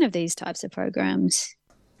direction of these types of programs.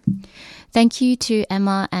 Thank you to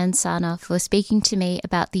Emma and Sana for speaking to me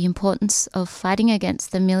about the importance of fighting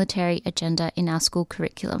against the military agenda in our school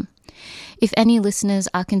curriculum. If any listeners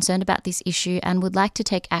are concerned about this issue and would like to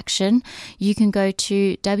take action, you can go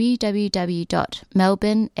to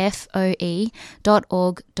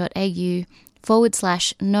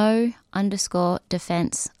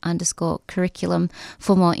www.melbournefoe.org.au/no_defence_curriculum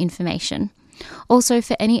for more information. Also,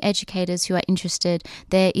 for any educators who are interested,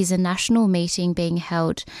 there is a national meeting being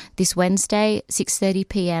held this Wednesday, 6:30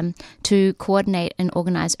 p.m, to coordinate and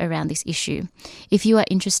organise around this issue. If you are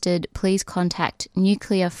interested, please contact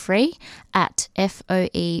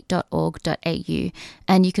nuclearfree@foe.org.au,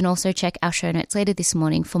 and you can also check our show notes later this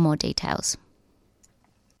morning for more details.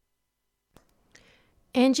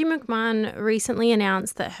 Angie McMahon recently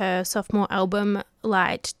announced that her sophomore album,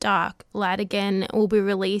 Light, Dark, Light Again, will be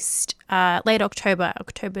released late October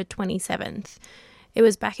 27th. It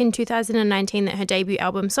was back in 2019 that her debut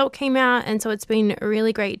album, Salt, came out, and so it's been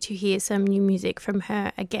really great to hear some new music from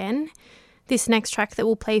her again. This next track that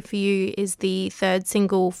we'll play for you is the third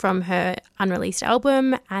single from her unreleased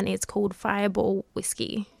album, and it's called Fireball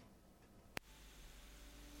Whiskey.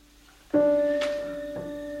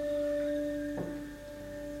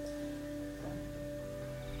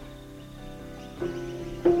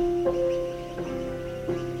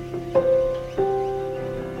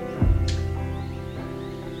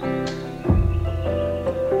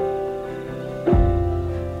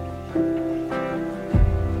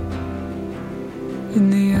 In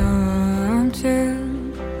the armchair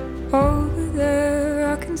over there,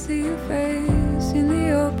 I can see your face in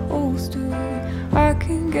the upholstery. I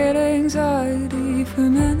can get anxiety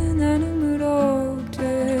from an inanimate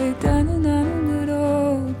object, an inanimate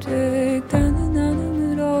object, an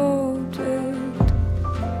inanimate object.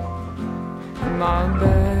 My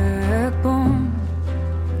backbone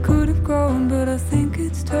could have grown, but I think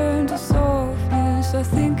it's turned to softness. I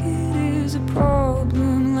think it is a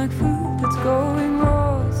problem, like food that's going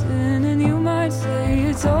rotten, and you might say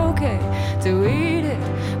it's okay to eat it,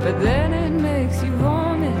 but then it makes you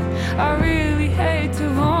vomit. I really hate to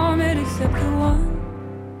vomit, except the one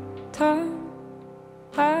time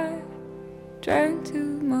I drank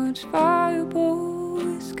too much Fireball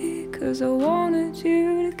whiskey, 'cause I wanted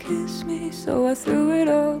you to kiss me, so I threw it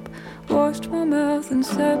up, washed my mouth and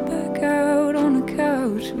sat back out on the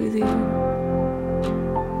couch with you.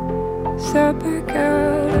 Sat back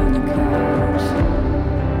out on the couch.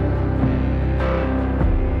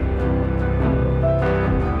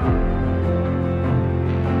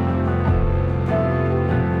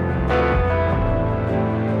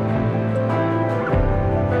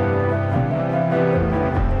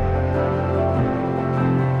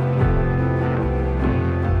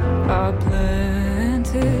 I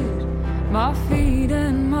planted my feet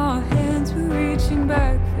and my hands were reaching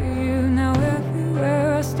back for you. Now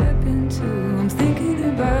everywhere I step into, I'm thinking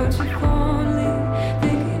about you fondly,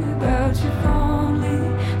 thinking about you fondly,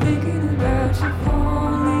 thinking about you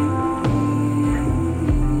fondly.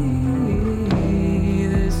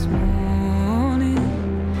 This morning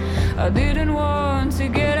I didn't want to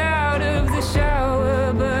get out of the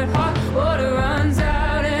shower, but hot water runs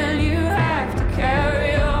out and you have to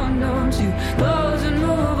carry on, don't you? Close and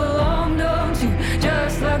move along, don't you?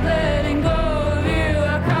 Just like letting go of you.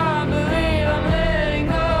 I can't believe I'm letting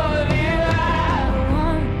go of you.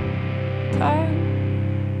 One time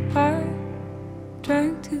I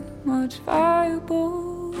drank too much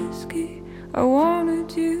Fireball whiskey. I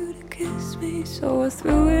wanted you to kiss me, so I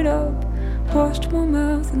threw it up, washed my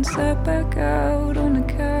mouth and sat back out on the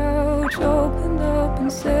couch. Opened up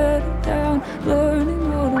and settled down,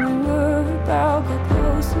 learning what we were about. Got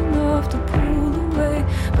close enough to pull away,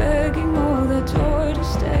 begging all that joy to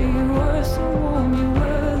stay. You were so warm, you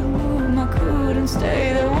were the room. I couldn't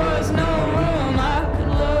stay, there was no room. I could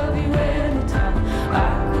love you anytime,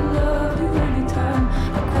 I could love you anytime.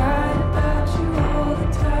 I cried about you all the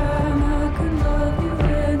time. I could love you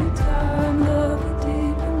anytime. Love you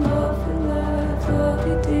deep in love for life. Love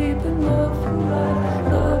you deep in love for life.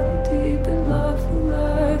 Love you deep in love for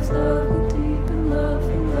life. Love you deep in love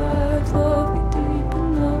for life.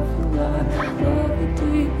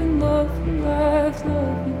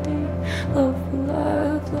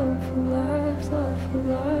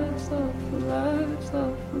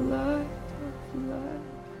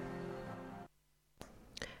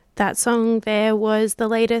 That song there was the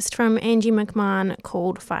latest from Angie McMahon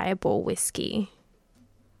called Fireball Whiskey.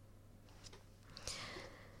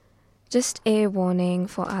 Just a warning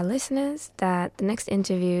for our listeners that the next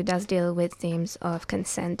interview does deal with themes of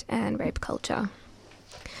consent and rape culture.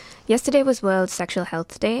 Yesterday was World Sexual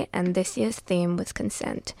Health Day, and this year's theme was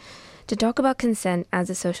consent. To talk about consent as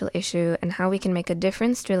a social issue and how we can make a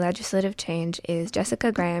difference through legislative change is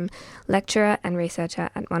Jessica Graham, lecturer and researcher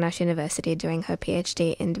at Monash University doing her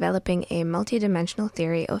PhD in developing a multidimensional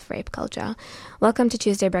theory of rape culture. Welcome to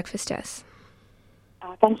Tuesday Breakfast, Jess.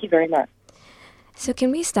 Thank you very much. So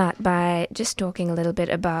can we start by just talking a little bit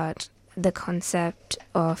about the concept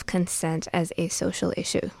of consent as a social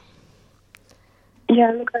issue?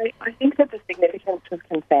 Yeah, look, I think that the significance of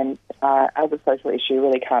consent as a social issue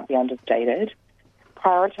really can't be understated.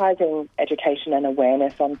 Prioritising education and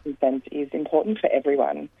awareness on consent is important for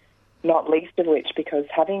everyone, not least of which because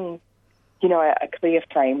having, a clear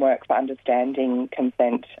framework for understanding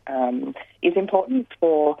consent is important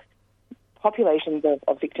for populations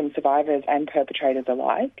of victim survivors and perpetrators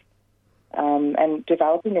alike. And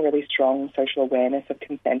developing a really strong social awareness of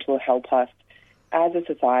consent will help us as a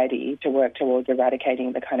society to work towards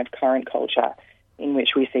eradicating the kind of current culture in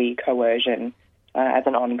which we see coercion as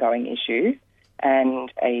an ongoing issue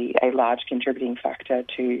and a large contributing factor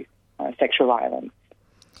to sexual violence.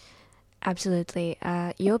 Absolutely.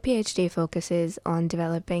 Your PhD focuses on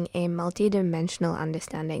developing a multidimensional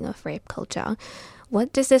understanding of rape culture.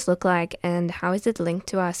 What does this look like, and how is it linked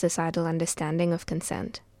to our societal understanding of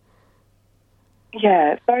consent?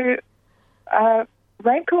 Yeah, so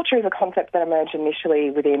rape culture is a concept that emerged initially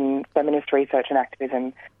within feminist research and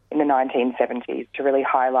activism in the 1970s to really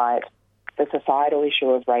highlight the societal issue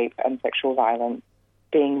of rape and sexual violence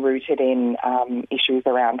being rooted in issues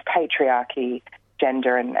around patriarchy,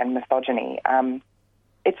 gender and misogyny.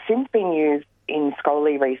 It's since been used in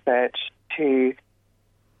scholarly research to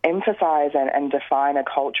emphasise and define a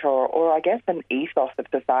culture or I guess an ethos of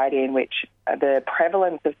society in which the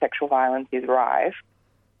prevalence of sexual violence is rife,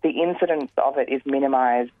 the incidence of it is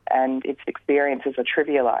minimised and its experiences are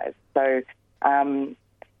trivialised. So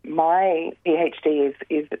my PhD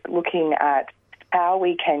is looking at how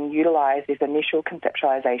we can utilise this initial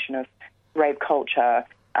conceptualisation of rape culture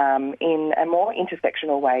in a more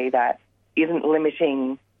intersectional way that isn't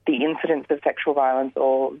limiting the incidence of sexual violence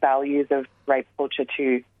or values of rape culture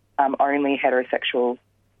to only heterosexual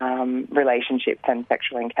relationships and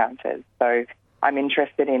sexual encounters. So I'm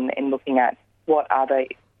interested in looking at what other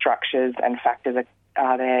structures and factors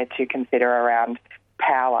are there to consider around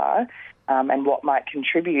power and what might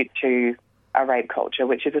contribute to a rape culture,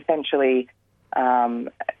 which is essentially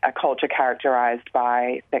a culture characterised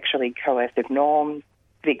by sexually coercive norms,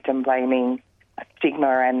 victim blaming, stigma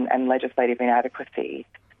and legislative inadequacy.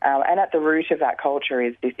 And at the root of that culture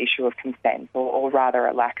is this issue of consent, or rather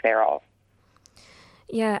a lack thereof.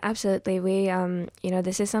 Yeah, absolutely. We,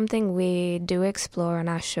 this is something we do explore on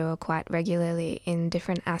our show quite regularly in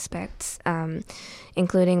different aspects,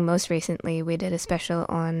 including most recently we did a special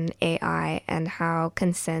on AI and how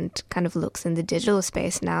consent kind of looks in the digital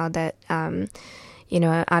space now that,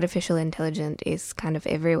 artificial intelligence is kind of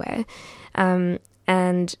everywhere.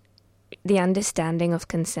 And the understanding of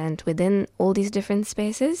consent within all these different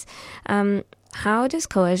spaces. How does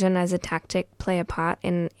coercion as a tactic play a part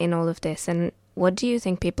in all of this? And what do you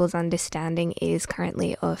think people's understanding is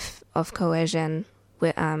currently of coercion,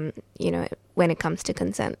 when it comes to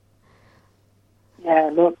consent?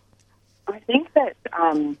 Yeah, look, I think that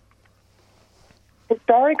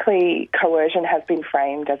historically coercion has been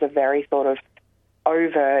framed as a very sort of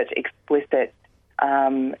overt, explicit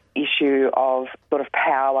issue of sort of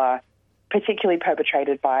power, particularly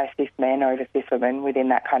perpetrated by cis men over cis women within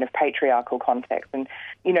that kind of patriarchal context. And,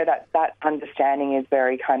 that understanding is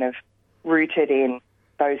very kind of rooted in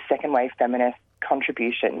those second-wave feminist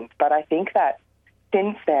contributions. But I think that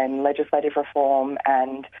since then, legislative reform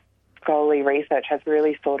and scholarly research has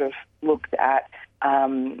really sort of looked at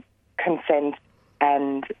consent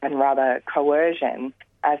and rather coercion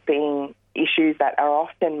as being issues that are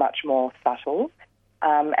often much more subtle.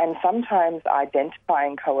 And sometimes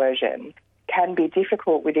identifying coercion can be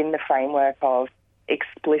difficult within the framework of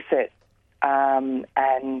explicit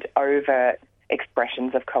and overt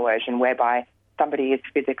expressions of coercion, whereby somebody is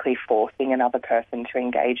physically forcing another person to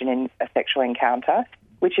engage in a sexual encounter,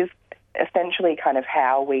 which is essentially kind of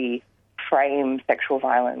how we frame sexual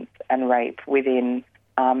violence and rape within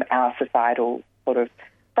our societal sort of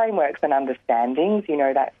frameworks and understandings,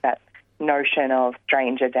 that notion of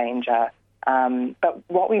stranger danger. But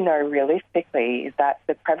what we know realistically is that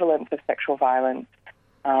the prevalence of sexual violence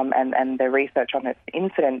and the research on its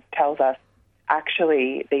incidence tells us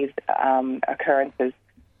actually these occurrences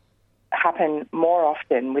happen more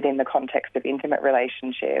often within the context of intimate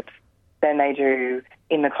relationships than they do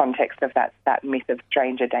in the context of that myth of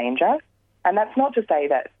stranger danger. And that's not to say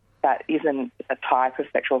that that isn't a type of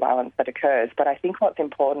sexual violence that occurs, but I think what's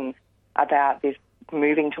important about this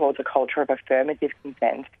moving towards a culture of affirmative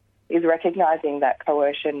consent is recognising that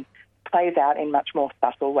coercion plays out in much more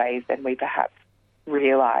subtle ways than we perhaps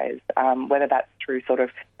realise, whether that's through sort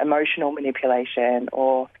of emotional manipulation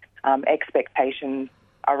or expectations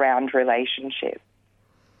around relationships.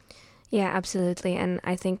 Yeah, absolutely. And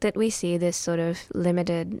I think that we see this sort of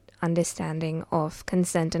limited understanding of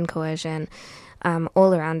consent and coercion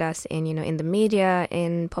all around us in the media,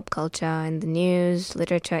 in pop culture, in the news,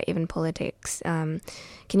 literature, even politics.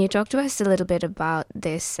 Can you talk to us a little bit about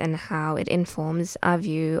this and how it informs our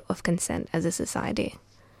view of consent as a society?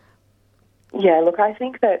 Yeah, look, I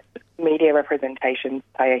think that media representations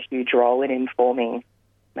play a huge role in informing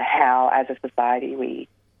how, as a society, we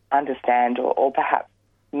understand or perhaps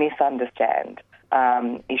misunderstand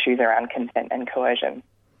issues around consent and coercion.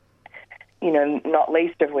 Not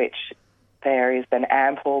least of which there is an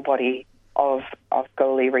ample body of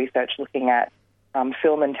scholarly research looking at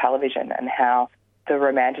film and television and how the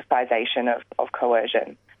romanticisation of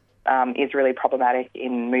coercion is really problematic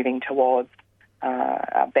in moving towards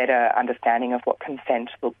a better understanding of what consent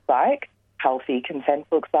looks like, healthy consent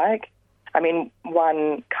looks like. I mean,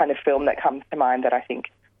 one kind of film that comes to mind that I think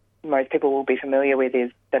most people will be familiar with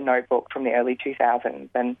is The Notebook from the early 2000s,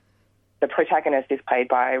 and the protagonist is played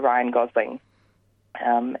by Ryan Gosling,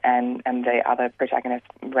 and the other protagonist,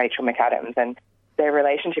 Rachel McAdams, and their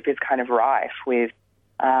relationship is kind of rife with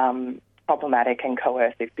problematic and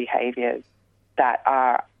coercive behaviours that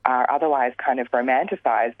are otherwise kind of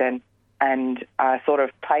romanticised and sort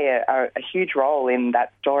of play a huge role in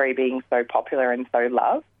that story being so popular and so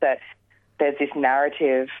loved, that there's this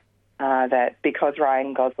narrative that because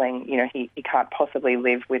Ryan Gosling, he can't possibly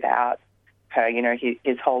live without her,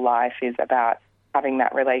 his whole life is about having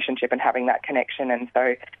that relationship and having that connection. And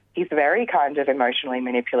so he's very kind of emotionally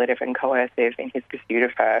manipulative and coercive in his pursuit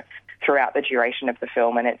of her throughout the duration of the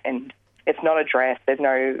film. And it's not addressed. There's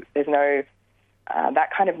no that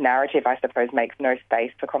kind of narrative, I suppose, makes no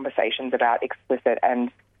space for conversations about explicit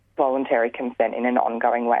and voluntary consent in an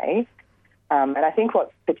ongoing way. And I think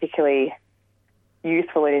what's particularly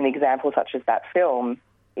useful in an example such as that film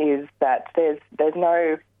is that there's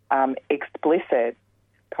no explicit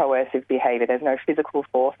coercive behaviour. There's no physical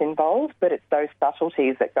force involved, but it's those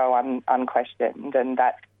subtleties that go unquestioned and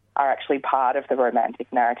that are actually part of the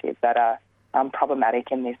romantic narrative that are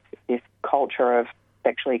problematic in this culture of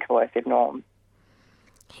sexually coercive norms.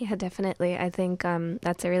 Yeah, definitely. I think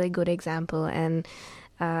that's a really good example. And,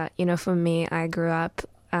 for me, I grew up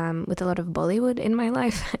with a lot of Bollywood in my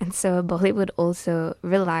life. And so Bollywood also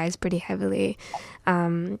relies pretty heavily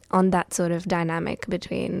on that sort of dynamic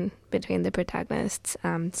between the protagonists.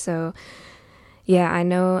 So, yeah, I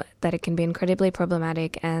know that it can be incredibly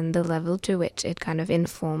problematic, and the level to which it kind of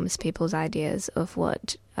informs people's ideas of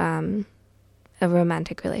what a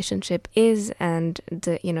romantic relationship is, and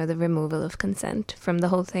the removal of consent from the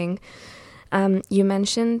whole thing. You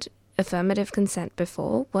mentioned affirmative consent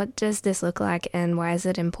before. What does this look like, and why is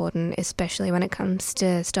it important, especially when it comes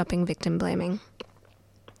to stopping victim blaming?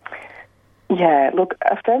 Yeah, look,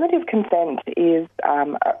 affirmative consent is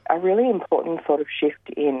a really important sort of shift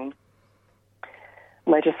in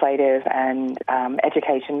legislative and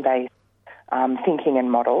education-based thinking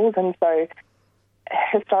and models. And so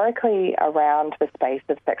historically, around the space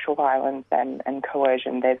of sexual violence and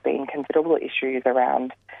coercion, there's been considerable issues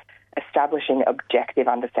around establishing objective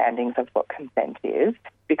understandings of what consent is.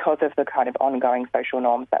 Because of the kind of ongoing social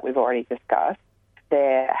norms that we've already discussed,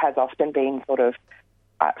 there has often been sort of,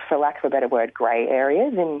 for lack of a better word, grey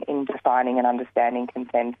areas in defining and understanding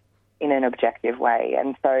consent in an objective way.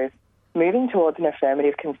 And so moving towards an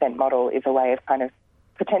affirmative consent model is a way of kind of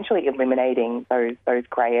potentially eliminating those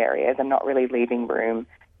grey areas and not really leaving room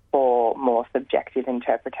for more subjective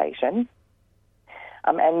interpretation.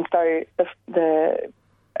 And so the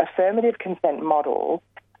affirmative consent model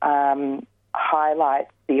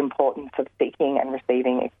highlights the importance of seeking and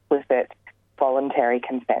receiving explicit voluntary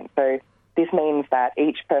consent. So this means that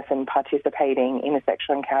each person participating in a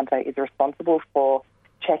sexual encounter is responsible for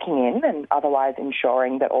checking in and otherwise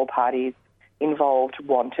ensuring that all parties involved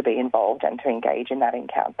want to be involved and to engage in that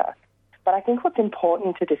encounter. But I think what's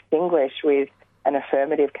important to distinguish with an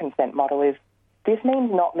affirmative consent model is this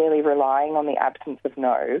means not merely relying on the absence of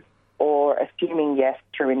no or assuming yes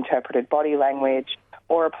through interpreted body language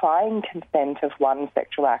or applying consent of one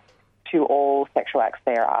sexual act to all sexual acts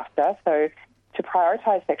thereafter. So to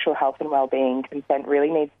prioritise sexual health and well-being, consent really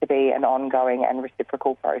needs to be an ongoing and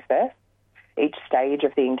reciprocal process. Each stage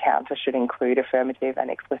of the encounter should include affirmative and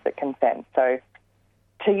explicit consent. So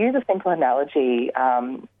to use a simple analogy,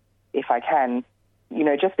 if I can,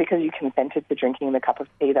 just because you consented to drinking the cup of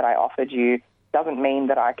tea that I offered you doesn't mean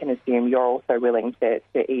that I can assume you're also willing to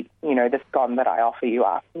eat, the scone that I offer you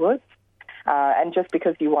afterwards. And just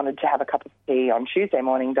because you wanted to have a cup of tea on Tuesday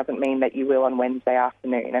morning doesn't mean that you will on Wednesday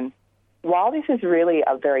afternoon. And while this is really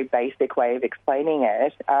a very basic way of explaining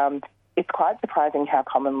it, it's quite surprising how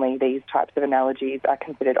commonly these types of analogies are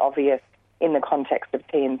considered obvious in the context of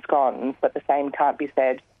tea and scones, but the same can't be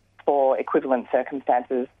said for equivalent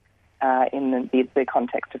circumstances in the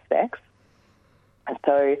context of sex. And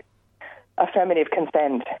so affirmative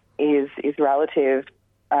consent is relative,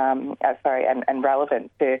 and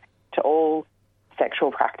relevant to all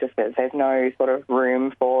sexual practices. There's no sort of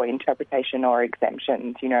room for interpretation or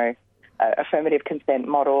exemptions. Affirmative consent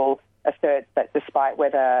model asserts that despite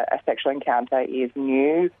whether a sexual encounter is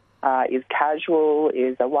new, is casual,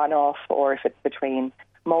 is a one-off, or if it's between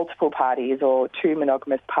multiple parties or two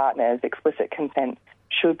monogamous partners, explicit consent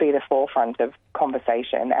should be the forefront of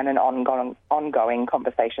conversation, and an ongoing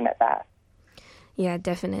conversation at that. Yeah,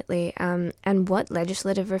 definitely. And what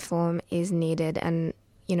legislative reform is needed, and,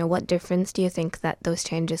 what difference do you think that those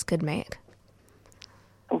changes could make?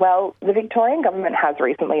 Well, the Victorian government has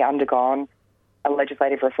recently undergone a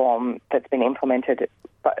legislative reform that's been implemented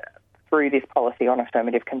through this policy on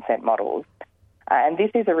affirmative consent models. And this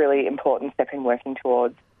is a really important step in working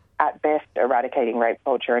towards, at best, eradicating rape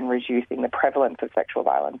culture and reducing the prevalence of sexual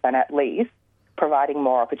violence, and at least providing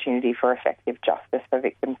more opportunity for effective justice for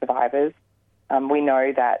victim survivors. We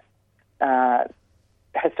know that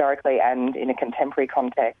historically and in a contemporary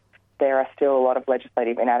context, there are still a lot of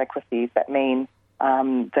legislative inadequacies that mean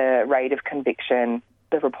the rate of conviction,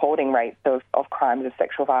 the reporting rates of crimes of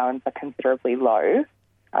sexual violence are considerably low.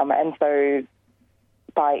 And so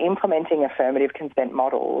by implementing affirmative consent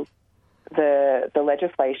models, the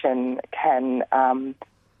legislation can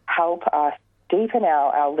help us deepen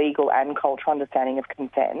our legal and cultural understanding of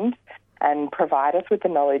consent and provide us with the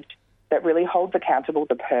knowledge that really holds accountable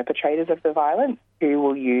the perpetrators of the violence, who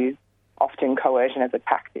will use often coercion as a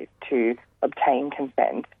tactic to obtain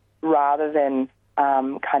consent, rather than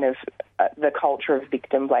the culture of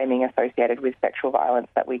victim blaming associated with sexual violence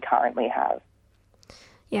that we currently have.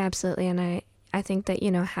 Yeah, absolutely. And I think that,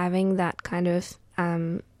 having that kind of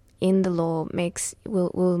in the law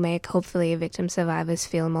will make hopefully victim survivors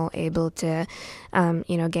feel more able to,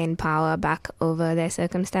 gain power back over their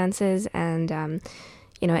circumstances, and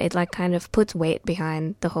it kind of puts weight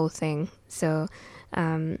behind the whole thing. So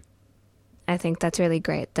I think that's really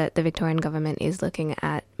great that the Victorian government is looking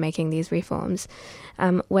at making these reforms.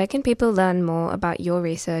 Where can people learn more about your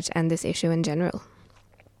research and this issue in general?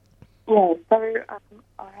 Yeah, so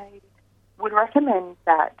I would recommend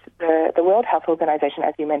that the World Health Organization,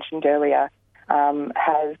 as you mentioned earlier,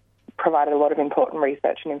 has provided a lot of important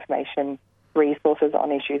research and information resources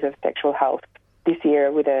on issues of sexual health this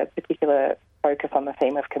year, with a particular focus on the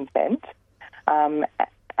theme of consent,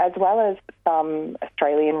 as well as some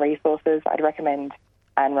Australian resources. I'd recommend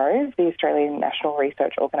ANROSE, the Australian National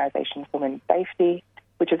Research Organisation for Women's Safety,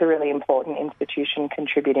 which is a really important institution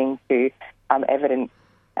contributing to evidence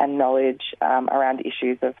and knowledge around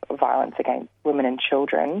issues of violence against women and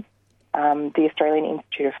children. The Australian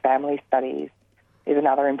Institute of Family Studies is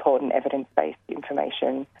another important evidence-based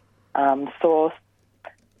information source.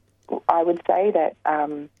 I would say that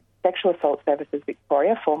Sexual Assault Services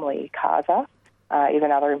Victoria, formerly CASA, is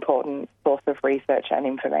another important source of research and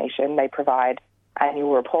information. They provide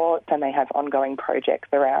annual reports and they have ongoing projects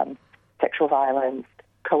around sexual violence,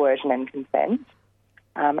 coercion and consent.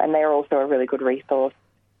 And they are also a really good resource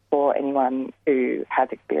for anyone who has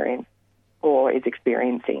experienced or is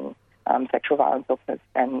experiencing sexual violence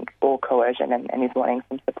or coercion and is wanting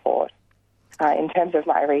some support. In terms of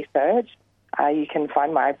my research, you can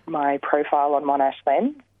find my profile on Monash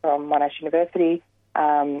Lens from Monash University,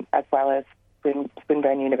 as well as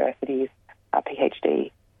Swinburne University's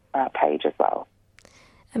PhD page as well.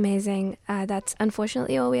 Amazing. That's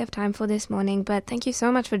unfortunately all we have time for this morning, but thank you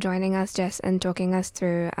so much for joining us, Jess, and talking us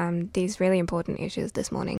through these really important issues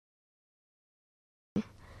this morning.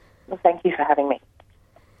 Well, thank you for having me.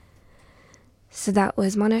 So that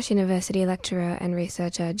was Monash University lecturer and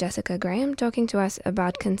researcher Jessica Graham talking to us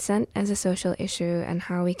about consent as a social issue and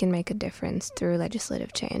how we can make a difference through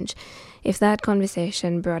legislative change. If that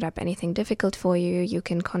conversation brought up anything difficult for you, you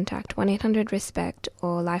can contact 1-800-RESPECT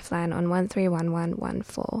or Lifeline on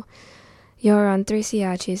 131114. You're on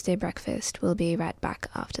 3CR Tuesday Breakfast. We'll be right back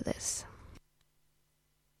after this.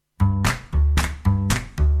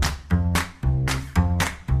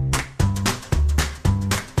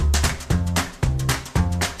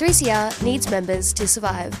 3CR needs members to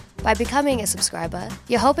survive. By becoming a subscriber,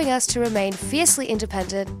 you're helping us to remain fiercely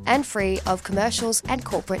independent and free of commercials and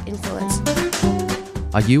corporate influence.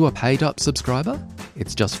 Are you a paid-up subscriber?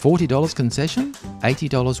 It's just $40 concession,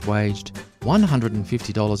 $80 waged,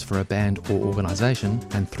 $150 for a band or organisation,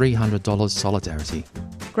 and $300 solidarity.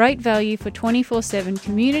 Great value for 24/7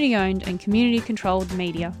 community-owned and community-controlled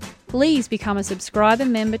media. Please become a subscriber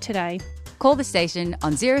member today. Call the station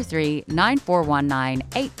on 03 9419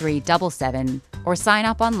 8377 or sign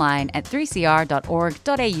up online at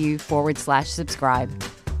 3cr.org.au/subscribe.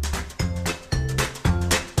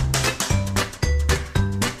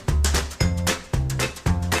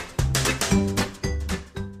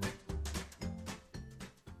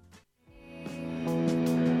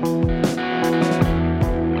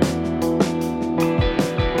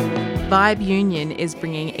 Vibe Union is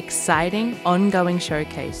bringing exciting, ongoing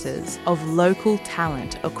showcases of local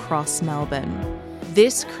talent across Melbourne.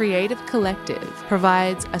 This creative collective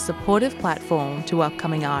provides a supportive platform to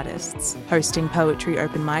upcoming artists, hosting poetry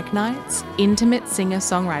open mic nights, intimate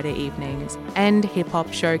singer-songwriter evenings, and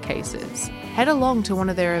hip-hop showcases. Head along to one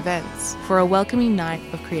of their events for a welcoming night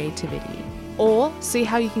of creativity, or see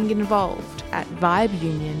how you can get involved at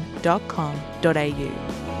vibeunion.com.au.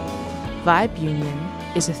 Vibe Union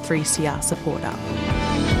is a 3CR supporter.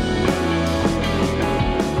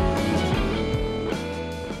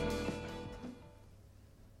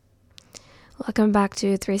 Welcome back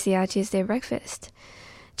to 3CR Tuesday Breakfast.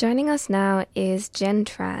 Joining us now is Jen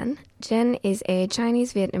Tran. Jen is a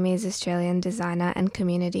Chinese-Vietnamese Australian designer and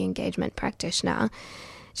community engagement practitioner.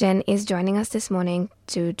 Jen is joining us this morning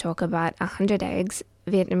to talk about 100 Eggs,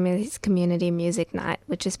 Vietnamese Community Music Night,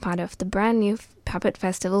 which is part of the brand new puppet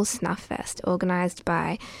festival Snuffest, organised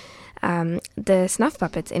by the Snuff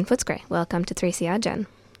Puppets in Footscray. Welcome to 3CR, Jen.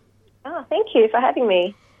 Oh, thank you for having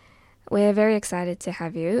me. We're very excited to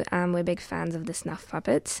have you. We're big fans of the Snuff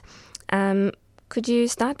Puppets. Could you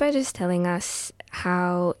start by just telling us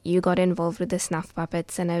how you got involved with the Snuff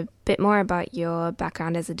Puppets and a bit more about your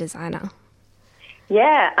background as a designer?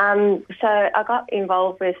 Yeah, so I got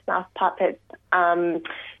involved with Snuff Puppets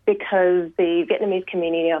because the Vietnamese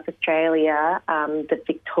Community of Australia, the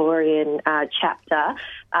Victorian chapter,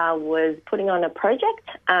 was putting on a project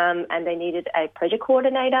and they needed a project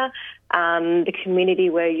coordinator. The community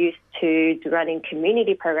were used to running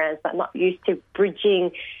community programs but not used to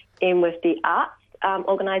bridging in with the arts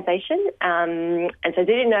organisation, and so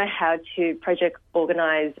didn't know how to project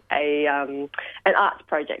organise an arts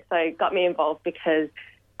project. So it got me involved because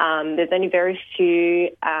there's only very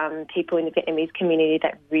few people in the Vietnamese community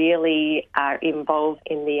that really are involved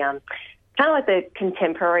in the kind of like the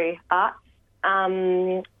contemporary arts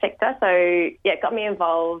sector. So yeah, it got me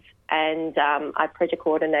involved, and I project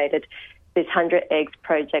coordinated this 100 Eggs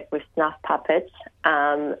project with Snuff Puppets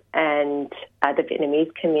and the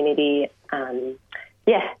Vietnamese community.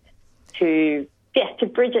 To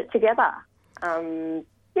bridge it together.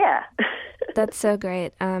 That's so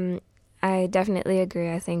great. I definitely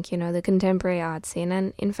agree. I think, the contemporary art scene,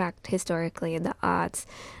 and in fact, historically, the arts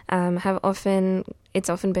it's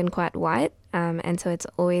often been quite white, and so it's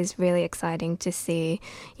always really exciting to see,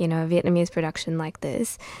 Vietnamese production like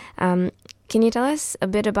this. Can you tell us a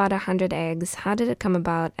bit about 100 Eggs? How did it come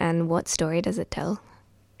about, and what story does it tell?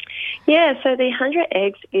 Yeah, so the 100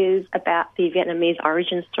 Eggs is about the Vietnamese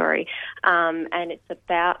origin story, and it's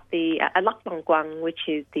about the Lac Long Quang, which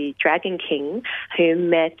is the Dragon King, who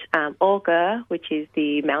met Olga, which is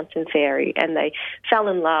the mountain fairy, and they fell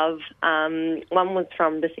in love. One was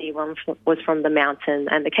from the sea, one was from the mountain,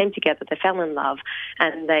 and they came together, they fell in love,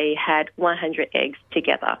 and they had 100 eggs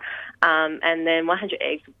together. And then 100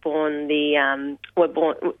 eggs born their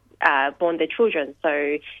children,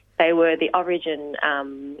 so they were the origin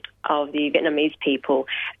of the Vietnamese people.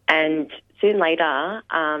 And soon later,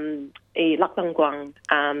 Lac Long Quang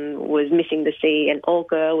was missing the sea and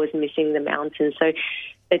Olga was missing the mountain. So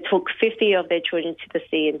they took 50 of their children to the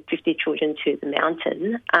sea and 50 children to the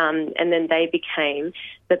mountain. And then they became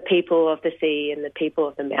the people of the sea and the people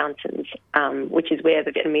of the mountains, which is where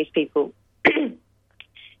the Vietnamese people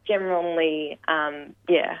generally, are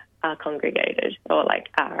congregated or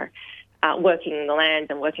are working the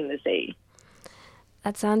land and working the sea.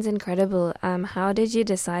 That sounds incredible. How did you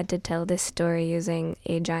decide to tell this story using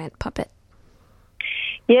a giant puppet?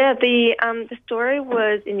 Yeah, the story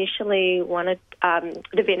was initially wanted. The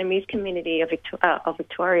Vietnamese community of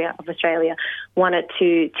Australia wanted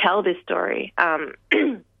to tell this story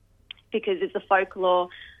because it's a folklore.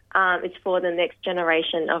 It's for the next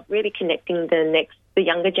generation of really connecting the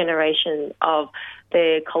younger generation of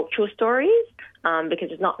the cultural stories. Because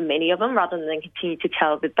there's not many of them, rather than continue to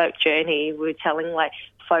tell the boat journey, we're telling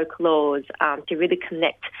folklores to really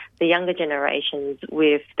connect the younger generations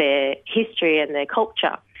with their history and their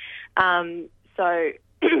culture. So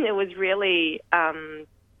it was really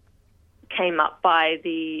came up by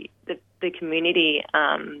the community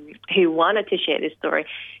who wanted to share this story,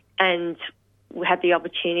 and we had the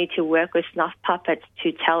opportunity to work with Snuff Puppets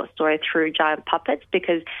to tell a story through giant puppets,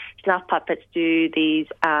 because Snuff Puppets do these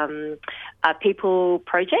people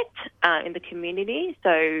project in the community.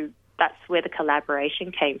 So that's where the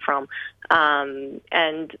collaboration came from.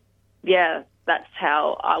 And yeah, that's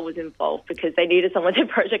how I was involved, because they needed someone to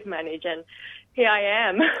project manage, and here I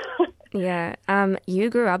am. Yeah, you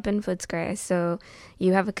grew up in Footscray, so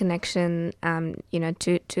you have a connection,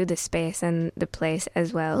 to the space and the place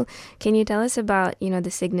as well. Can you tell us about, the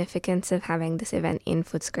significance of having this event in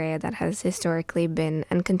Footscray that has historically been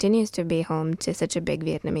and continues to be home to such a big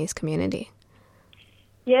Vietnamese community?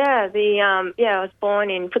 Yeah, I was born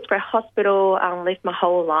in Footscray Hospital, lived my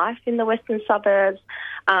whole life in the western suburbs,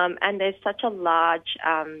 and there's such a large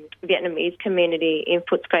Vietnamese community in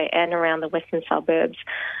Footscray and around the western suburbs.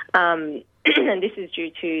 And this is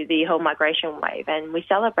due to the whole migration wave. And we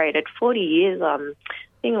celebrated 40 years, I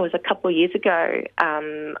think it was a couple of years ago,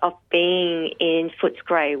 of being in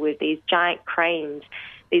Footscray with these giant cranes,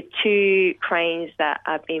 these 2 cranes that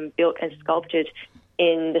have been built and sculpted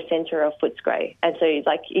in the centre of Footscray. And so it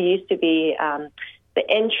used to be the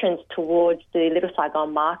entrance towards the Little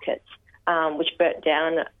Saigon markets, which burnt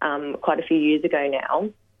down quite a few years ago now.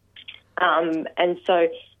 And so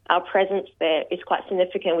our presence there is quite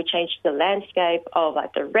significant. We changed the landscape of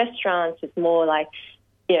the restaurants. It's more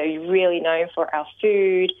really known for our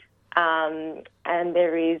food. And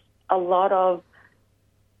there is a lot of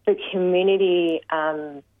the community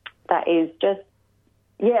that is just,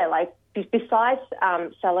 besides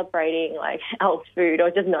celebrating our food,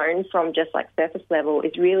 or just known from just surface level,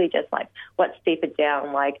 is really just what's deeper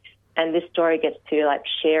down, and this story gets to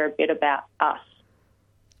share a bit about us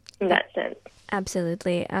in that sense.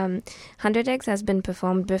 Absolutely. 100 Eggs has been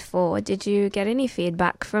performed before. Did you get any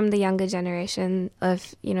feedback from the younger generation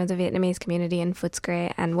of, the Vietnamese community in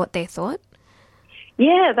Footscray and what they thought?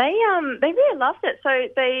 Yeah, they really loved it. So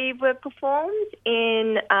they were performed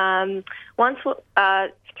in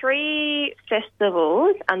 3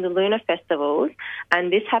 festivals, the Lunar festivals,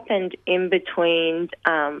 and this happened in between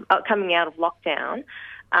coming out of lockdown.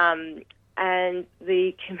 And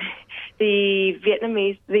the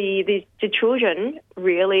Vietnamese, the children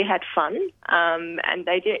really had fun, and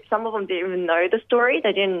some of them didn't even know the story.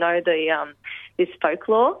 They didn't know this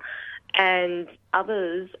folklore, and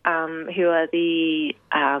others who are the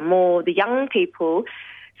young people,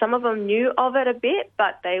 some of them knew of it a bit,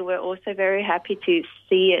 but they were also very happy to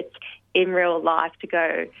see it in real life, to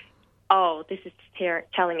go, oh, this is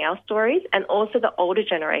telling our stories. And also the older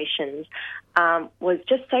generations was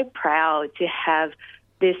just so proud to have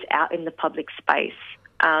this out in the public space.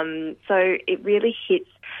 So it really hits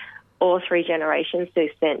all 3 generations to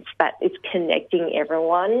a sense that it's connecting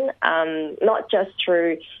everyone, not just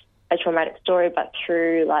through a traumatic story, but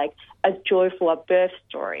through a joyful birth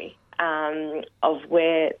story of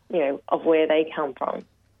where they come from.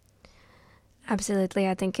 Absolutely.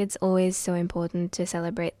 I think it's always so important to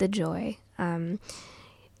celebrate the joy.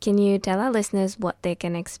 Can you tell our listeners what they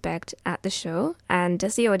can expect at the show? And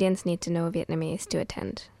does the audience need to know Vietnamese to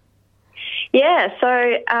attend? Yeah, so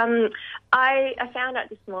I found out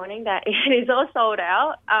this morning that it is all sold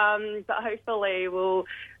out, but hopefully we'll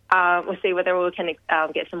see whether we can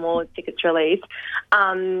get some more tickets released.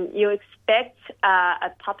 You expect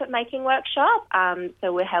a puppet making workshop.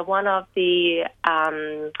 So we have one of the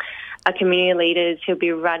community leaders who'll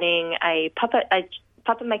be running a puppet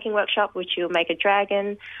making workshop, which will make a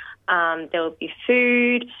dragon. There will be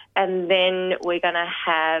food, and then we're going to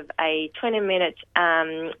have a 20-minute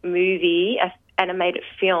movie, an animated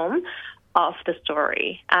film of the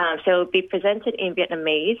story. So it will be presented in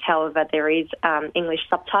Vietnamese. However, there is English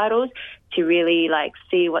subtitles to really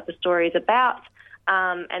see what the story is about.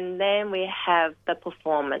 And then we have the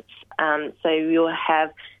performance. So you'll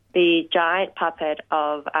have the giant puppet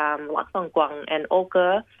of Lạc Long Quang and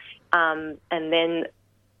Orca, and then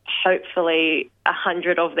hopefully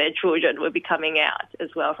 100 of their children will be coming out as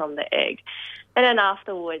well from the egg. And then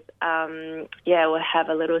afterwards, we'll have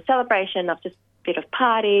a little celebration of just a bit of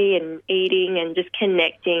party and eating and just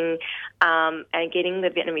connecting and getting the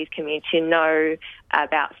Vietnamese community to know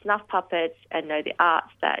about snuff puppets and know the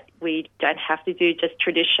arts, that we don't have to do just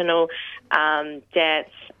traditional dance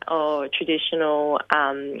or traditional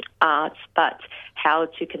arts, but how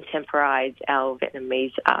to contemporize our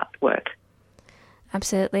Vietnamese artwork.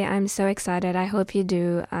 Absolutely. I'm so excited. I hope you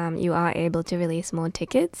do. You are able to release more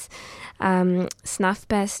tickets.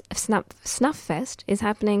 Snuffest is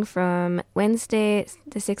happening from Wednesday,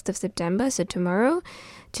 the 6th of September, so tomorrow,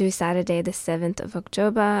 to Saturday, the 7th of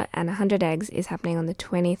October, and 100 Eggs is happening on the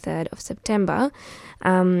 23rd of September.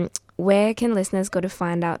 Where can listeners go to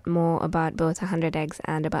find out more about both 100 Eggs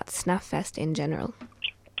and about Snuffest in general?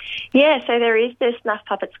 Yeah, so there is the Snuff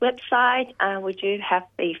Puppets website. We do have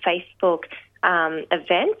the Facebook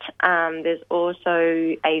event. There's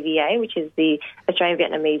also AVA, which is the Australian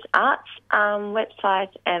Vietnamese Arts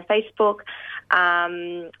website and Facebook,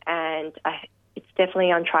 and it's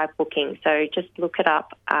definitely on Tribe Booking. So just look it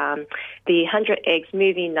up. The 100 Eggs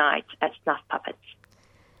movie night at Snuff Puppets.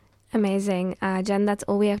 Amazing. Jen, that's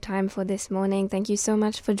all we have time for this morning. Thank you so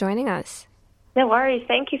much for joining us. No worries.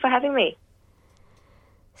 Thank you for having me.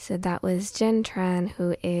 So that was Jen Tran,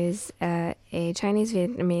 who is a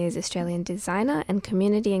Chinese-Vietnamese Australian designer and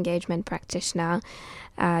community engagement practitioner,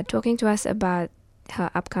 talking to us about her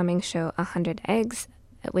upcoming show, 100 Eggs,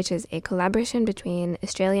 which is a collaboration between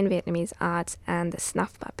Australian Vietnamese arts and the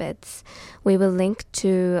Snuff Puppets. We will link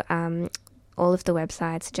to all of the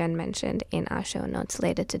websites Jen mentioned in our show notes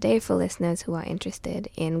later today for listeners who are interested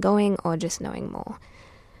in going or just knowing more.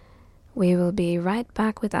 We will be right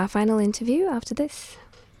back with our final interview after this.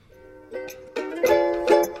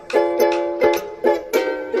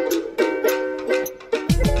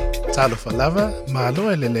 Talofa lava,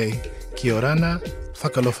 mahaloa lele, kia orana,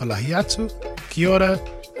 whakalofa lahi atu, kia ora,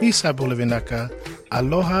 Nisa Bulavinaka,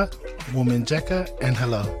 aloha, woman jacka, and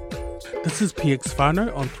hello. This is PX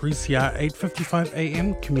Whānau on 3CR 8:55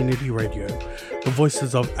 AM Community Radio, the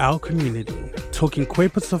voices of our community, talking Koe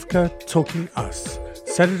Pasifika, talking us.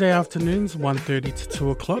 Saturday afternoons 1:30 to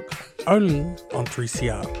 2 o'clock, only on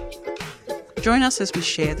 3CR. Join us as we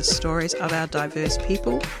share the stories of our diverse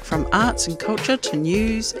people, from arts and culture to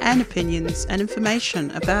news and opinions and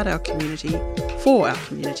information about our community, for our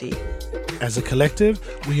community. As a collective,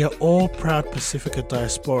 we are all proud Pasifika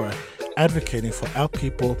diaspora, advocating for our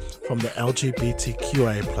people from the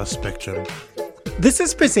LGBTQIA+ spectrum. This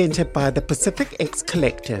is presented by the Pacific X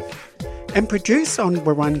Collective and produced on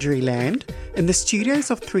Wurundjeri land in the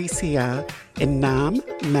studios of 3CR in Naarm,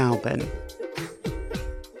 Melbourne.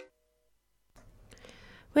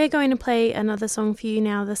 We're going to play another song for you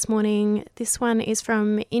now this morning. This one is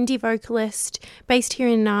from indie vocalist based here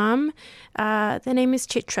in Naarm. Their name is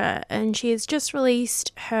Chitra, and she has just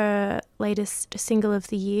released her latest single of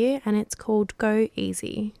the year, and it's called Go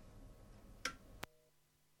Easy.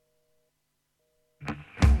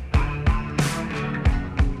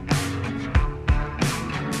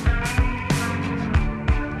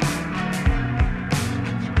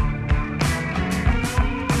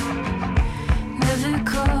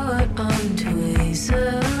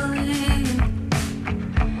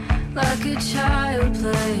 Like a child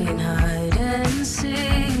playing hide and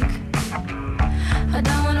seek, I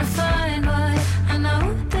don't wanna find what I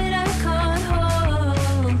know that I can't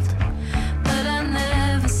hold, but I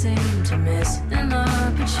never seem to miss an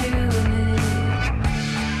opportunity.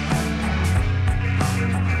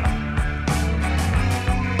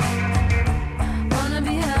 Wanna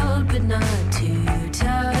be held but not too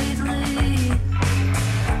tightly,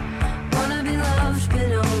 wanna be loved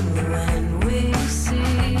but only when we see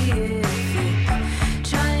it.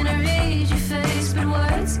 Trying to read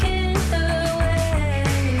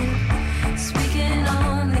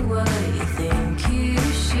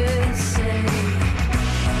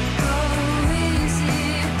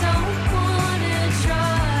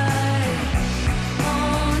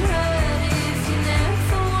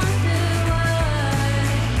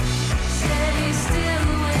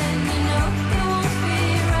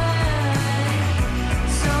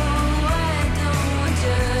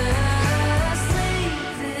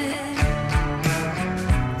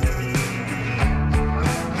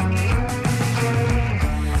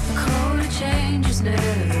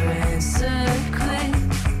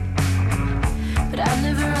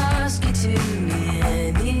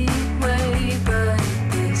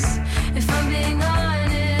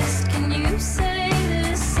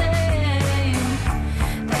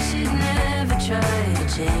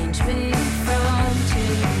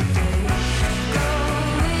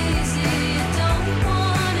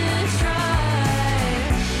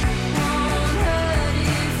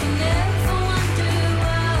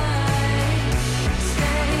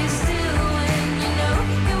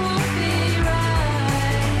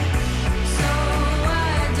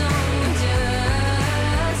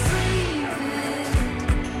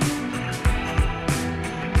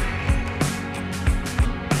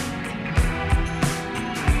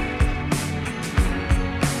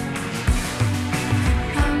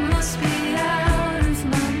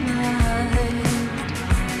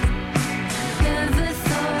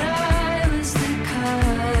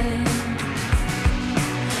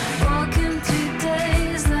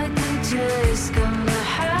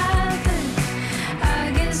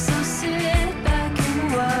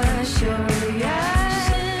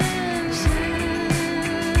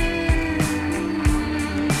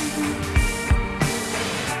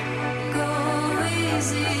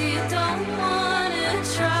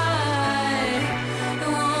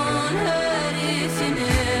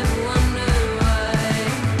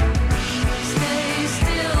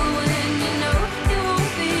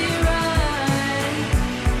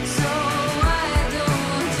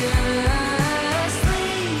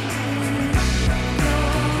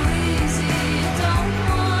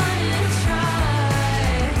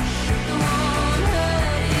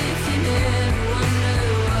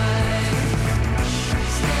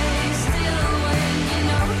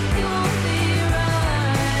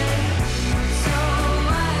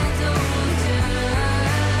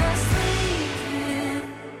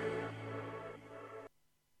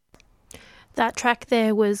track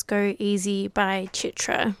there was Go Easy by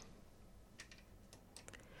Chitra.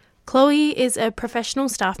 Chloe is a professional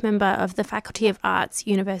staff member of the Faculty of Arts,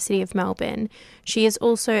 University of Melbourne. She is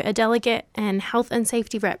also a delegate and health and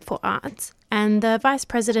safety rep for arts and the Vice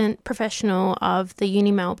President Professional of the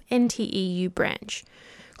Uni NTEU branch.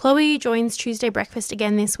 Chloe joins Tuesday Breakfast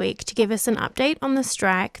again this week to give us an update on the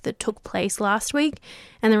strike that took place last week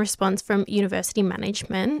and the response from university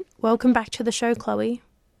management. Welcome back to the show, Chloe.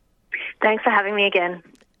 Thanks for having me again.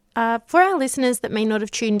 For our listeners that may not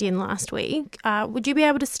have tuned in last week, would you be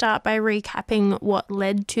able to start by recapping what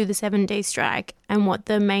led to the 7-day strike and what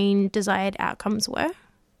the main desired outcomes were?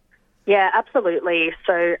 Yeah, absolutely.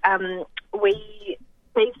 So we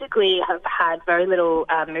basically have had very little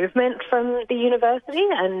movement from the university,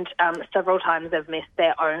 and several times they've missed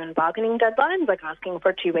their own bargaining deadlines, like asking for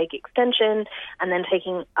a 2-week extension and then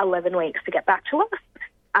taking 11 weeks to get back to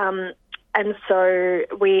us. And so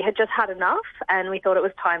we had just had enough and we thought it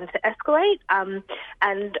was time to escalate.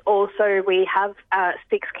 And also we have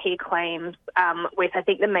 6 key claims with, I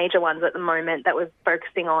think, the major ones at the moment that we're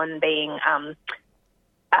focusing on being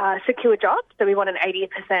secure jobs. So we want an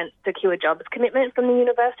 80% secure jobs commitment from the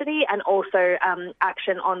university, and also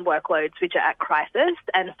action on workloads which are at crisis.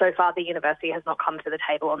 And so far the university has not come to the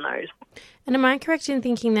table on those. And am I correct in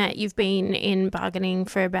thinking that you've been in bargaining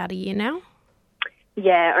for about a year now?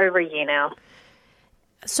 Yeah, over a year now.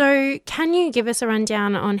 So can you give us a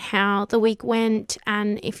rundown on how the week went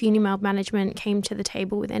and if UniMelb management came to the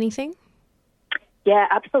table with anything? Yeah,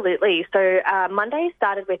 absolutely. So Monday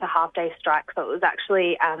started with a half-day strike. So it was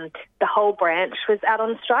actually the whole branch was out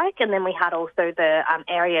on strike, and then we had also the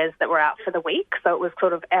areas that were out for the week. So it was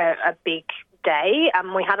sort of a big day.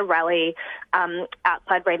 We had a rally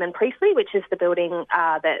outside Raymond Priestley, which is the building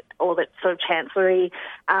that all that sort of Chancellery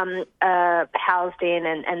housed in,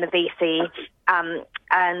 and the VC.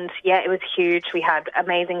 And yeah, it was huge. We had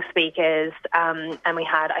amazing speakers, and we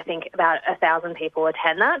had, I think, about 1,000 people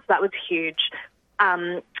attend that. So that was huge.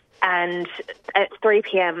 And at 3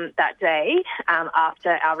 p.m. that day,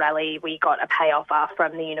 after our rally, we got a pay offer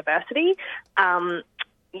from the university.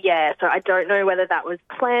 Yeah, so I don't know whether that was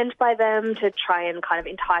planned by them to try and kind of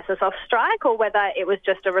entice us off strike, or whether it was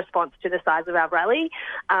just a response to the size of our rally.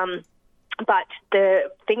 But the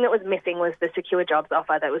thing that was missing was the secure jobs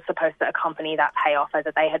offer that was supposed to accompany that pay offer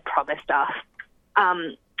that they had promised us.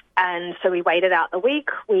 And so we waited out the week.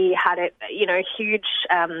 We had a, huge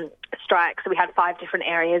strike. So we had 5 different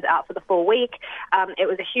areas out for the full week. It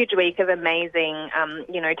was a huge week of amazing,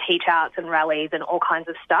 teach outs and rallies and all kinds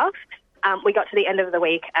of stuff. We got to the end of the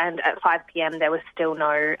week, and at 5 p.m. there was still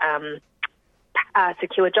no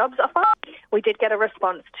secure jobs offer. We did get a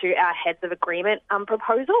response to our heads of agreement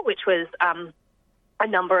proposal, which was a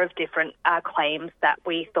number of different claims that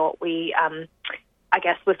we thought we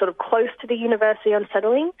were sort of close to the university on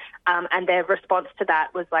settling, and their response to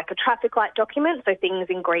that was like a traffic light document. So things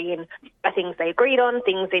in green are things they agreed on,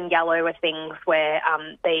 things in yellow are things where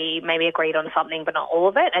they maybe agreed on something but not all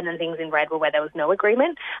of it, and then things in red were where there was no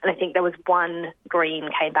agreement. And I think there was one green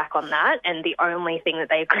came back on that, and the only thing that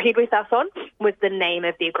they agreed with us on was the name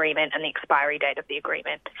of the agreement and the expiry date of the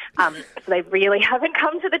agreement. So they really haven't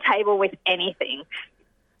come to the table with anything.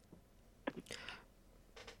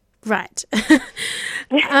 Right.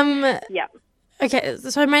 Yeah. Okay,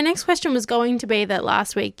 so my next question was going to be that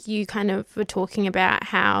last week you kind of were talking about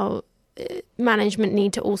how management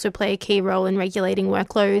need to also play a key role in regulating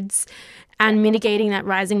workloads and mitigating that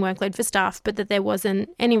rising workload for staff, but that there wasn't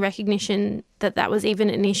any recognition that that was even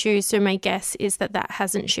an issue. So my guess is that that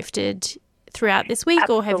hasn't shifted throughout this week.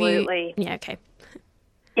 Absolutely. Or have you? Yeah, okay.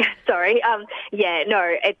 Yeah, sorry.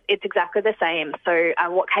 It's exactly the same. So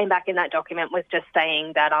what came back in that document was just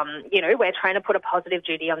saying that, we're trying to put a positive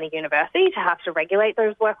duty on the university to have to regulate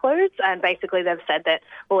those workloads. And basically they've said that,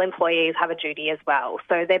 well, employees have a duty as well.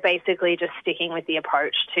 So they're basically just sticking with the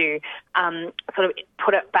approach to sort of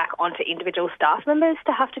put it back onto individual staff members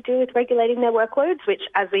to have to do with regulating their workloads, which,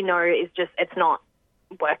 as we know, is just, it's not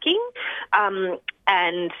working.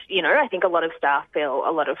 And, I think a lot of staff feel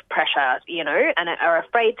a lot of pressure, and are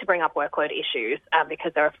afraid to bring up workload issues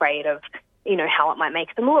because they're afraid of, how it might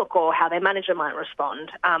make them look or how their manager might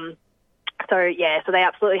respond. So they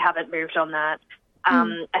absolutely haven't moved on that.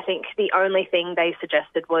 I think the only thing they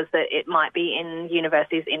suggested was that it might be in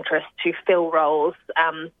university's interest to fill roles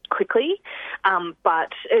quickly,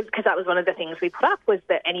 but because that was one of the things we put up, was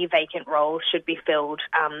that any vacant roles should be filled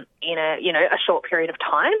in a short period of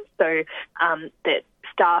time, so that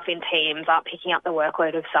staff in teams aren't picking up the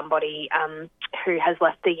workload of somebody who has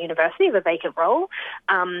left the university of a vacant role,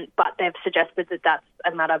 but they've suggested that that's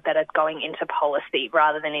a matter better going into policy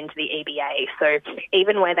rather than into the EBA. So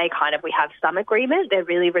even where we have some agreement, they're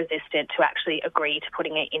really resistant to actually agree to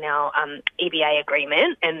putting it in our EBA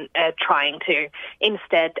agreement and trying to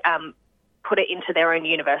instead put it into their own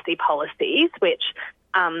university policies, which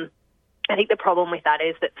I think the problem with that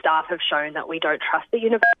is that staff have shown that we don't trust the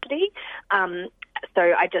university. So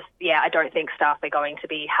I don't think staff are going to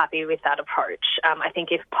be happy with that approach. I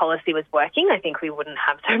think if policy was working, I think we wouldn't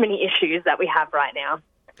have so many issues that we have right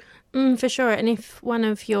now. For sure. And if one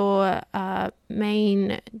of your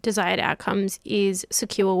main desired outcomes is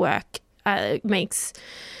secure work, it makes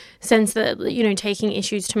sense that, taking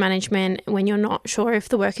issues to management when you're not sure if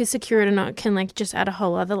the work is secured or not can just add a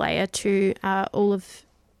whole other layer to all of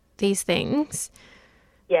these things.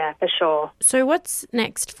 Yeah, for sure. So what's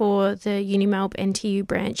next for the Uni Melbourne NTEU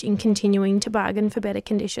branch in continuing to bargain for better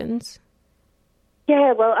conditions?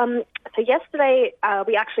 Yeah, well, so yesterday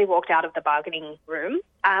we actually walked out of the bargaining room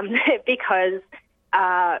because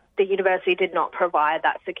the university did not provide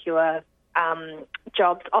that secure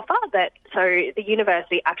jobs offer. So the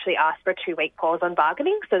university actually asked for a 2-week pause on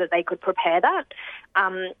bargaining so that they could prepare that.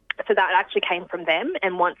 So that actually came from them,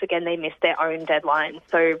 and once again they missed their own deadline.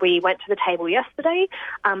 So we went to the table yesterday,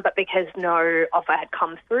 but because no offer had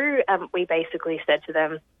come through, we basically said to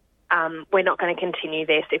them, we're not going to continue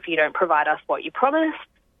this if you don't provide us what you promised,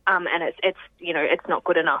 and it's not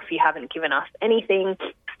good enough. You haven't given us anything.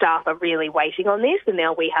 Staff are really waiting on this, and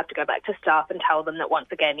now we have to go back to staff and tell them that once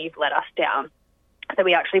again you've let us down. So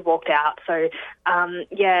we actually walked out. So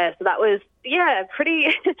so that was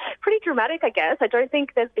pretty dramatic, I guess. I don't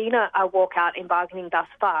think there's been a walkout in bargaining thus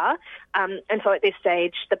far, and so at this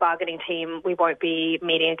stage, the bargaining team, we won't be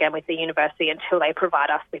meeting again with the university until they provide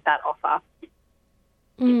us with that offer.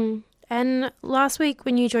 And last week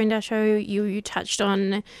when you joined our show, you touched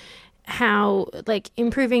on how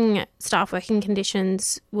improving staff working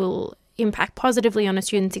conditions will impact positively on a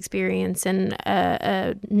student's experience, and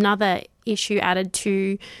another issue added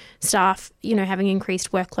to staff, having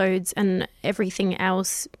increased workloads and everything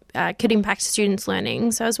else could impact students'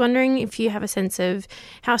 learning. So I was wondering if you have a sense of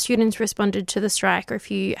how students responded to the strike, or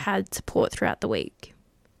if you had support throughout the week.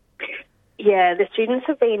 Yeah, the students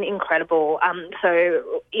have been incredible.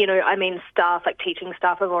 Staff, teaching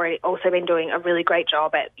staff have also been doing a really great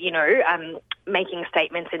job at, making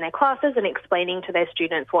statements in their classes and explaining to their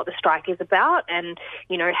students what the strike is about, and,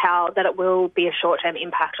 how that it will be a short-term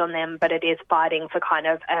impact on them, but it is fighting for kind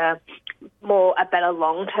of a better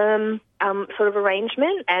long-term sort of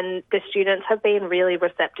arrangement. And the students have been really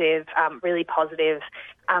receptive, really positive.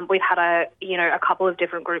 We've had a couple of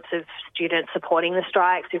different groups of students supporting the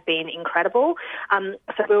strikes who've been incredible.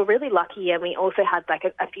 So we were really lucky, and we also had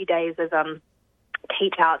a few days of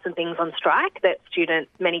teach outs and things on strike that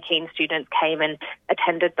many keen students came and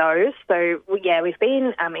attended those. So we've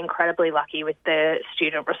been incredibly lucky with the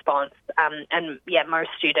student response. Most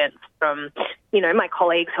students from, my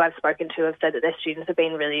colleagues who I've spoken to have said that their students have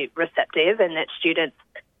been really receptive, and that students,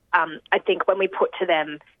 I think when we put to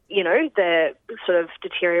them, the sort of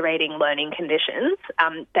deteriorating learning conditions,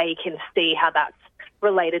 they can see how that's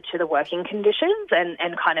related to the working conditions and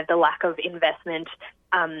kind of the lack of investment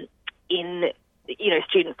in,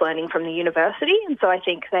 students learning from the university. And so I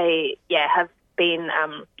think they, have been,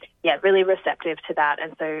 really receptive to that.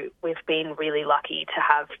 And so we've been really lucky to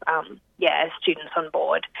have, students on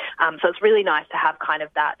board. So it's really nice to have kind of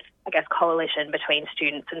that, I guess, coalition between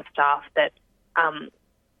students and staff that,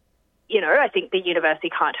 I think the university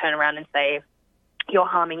can't turn around and say, you're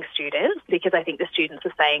harming students, because I think the students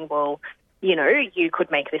are saying, well, you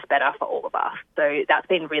could make this better for all of us. So that's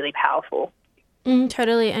been really powerful.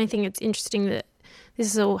 Totally. And I think it's interesting that this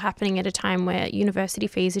is all happening at a time where university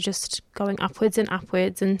fees are just going upwards and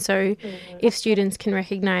upwards. And so if students can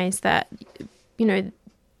recognise that,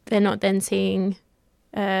 they're not then seeing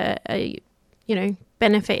benefit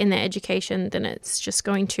in their education, then it's just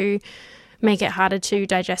going to make it harder to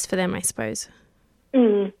digest for them, I suppose.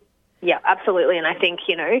 Yeah, absolutely. And I think,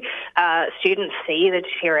 students see the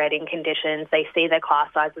deteriorating conditions. They see their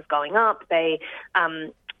class sizes going up. They,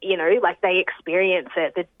 they experience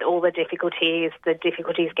it, all the difficulties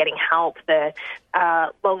getting help, the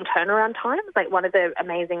long turnaround times. One of the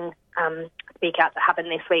amazing speak outs that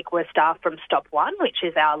happened this week were staff from Stop One, which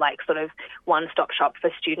is our sort of one-stop shop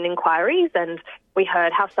for student inquiries. And we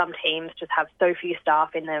heard how some teams just have so few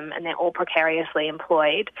staff in them, and they're all precariously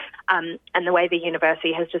employed. And the way the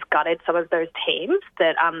university has just gutted some of those teams,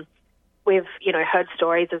 that we've heard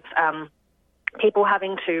stories of people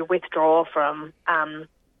having to withdraw from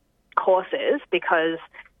courses because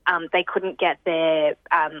they couldn't get their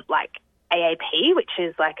AAP, which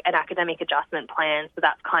is like an academic adjustment plan. So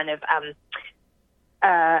that's kind of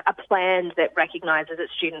a plan that recognises that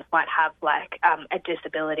students might have a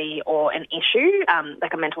disability or an issue,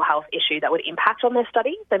 like a mental health issue that would impact on their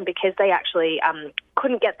studies. And because they actually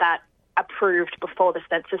couldn't get that approved before the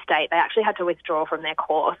census date, they actually had to withdraw from their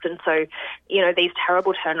course. And so, these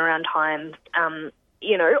terrible turnaround times,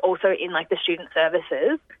 also in the student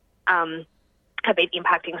services, have been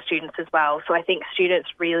impacting students as well. So I think students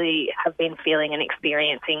really have been feeling and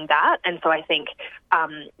experiencing that. And so I think,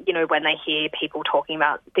 when they hear people talking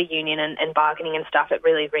about the union and bargaining and stuff, it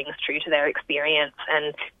really rings true to their experience.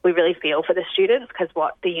 And we really feel for the students because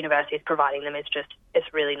what the university is providing them is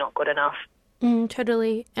really not good enough.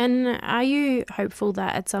 Totally. And are you hopeful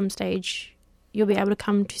that at some stage you'll be able to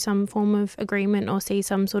come to some form of agreement or see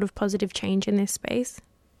some sort of positive change in this space?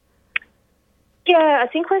 Yeah, I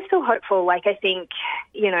think we're still hopeful. I think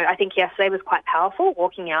yesterday was quite powerful,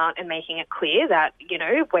 walking out and making it clear that,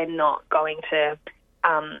 we're not going to,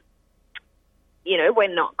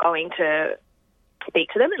 speak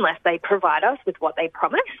to them unless they provide us with what they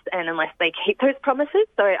promised and unless they keep those promises.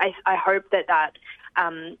 So I hope that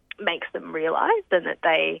makes them realise and that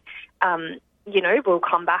they, will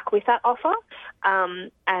come back with that offer.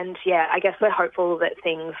 I guess we're hopeful that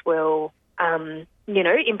things will,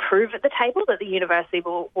 improve at the table, that the university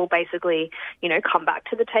will basically, come back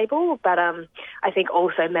to the table. But I think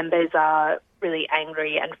also members are really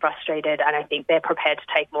angry and frustrated, and I think they're prepared to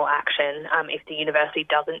take more action if the university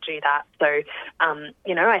doesn't do that. So,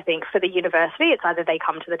 I think for the university, it's either they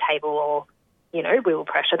come to the table or, we will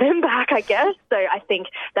pressure them back, I guess. So I think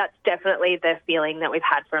that's definitely the feeling that we've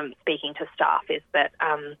had from speaking to staff is that,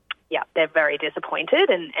 they're very disappointed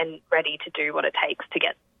and ready to do what it takes to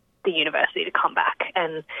get the university to come back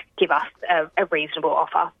and give us a reasonable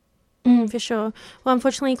offer. For sure. Well,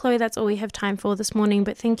 unfortunately, Chloe, that's all we have time for this morning,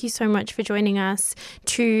 but thank you so much for joining us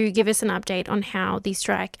to give us an update on how the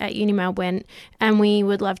strike at UniMel went, and we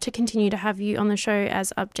would love to continue to have you on the show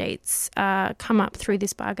as updates come up through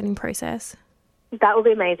this bargaining process. That will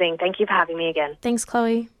be amazing. Thank you for having me again. Thanks,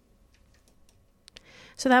 Chloe.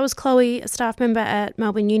 So that was Chloe, a staff member at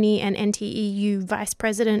Melbourne Uni and NTEU Vice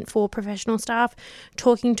President for Professional Staff,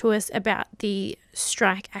 talking to us about the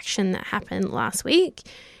strike action that happened last week.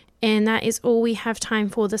 And that is all we have time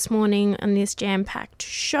for this morning on this jam-packed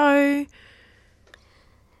show.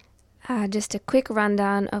 Just a quick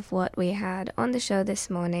rundown of what we had on the show this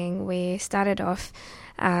morning. We started off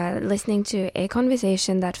listening to a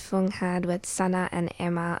conversation that Fung had with Sana and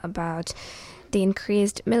Emma about the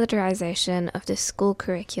increased militarization of the school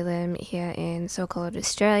curriculum here in so-called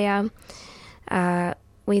Australia.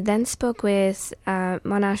 We then spoke with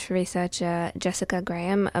Monash researcher Jessica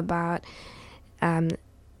Graham about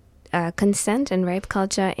consent and rape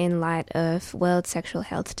culture in light of World Sexual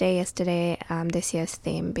Health Day yesterday, this year's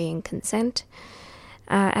theme being consent.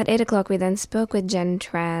 At 8 o'clock, we then spoke with Jen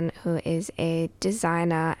Tran, who is a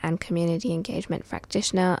designer and community engagement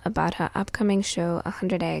practitioner, about her upcoming show,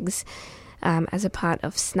 100 Eggs, as a part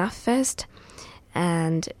of Snuffest.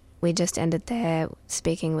 And we just ended there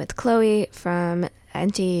speaking with Chloe from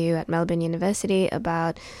NTEU at Melbourne University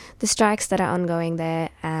about the strikes that are ongoing there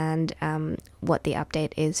and what the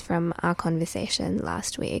update is from our conversation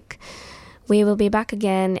last week. We will be back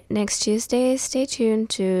again next Tuesday. Stay tuned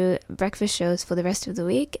to breakfast shows for the rest of the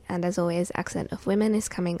week. And as always, Accent of Women is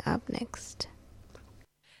coming up next.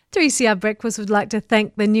 3CR Breakfast would like to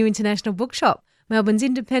thank the New International Bookshop, Melbourne's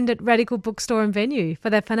independent radical bookstore and venue, for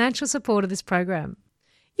their financial support of this program.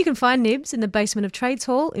 You can find Nibs in the basement of Trades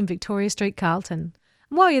Hall in Victoria Street, Carlton.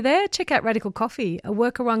 And while you're there, check out Radical Coffee, a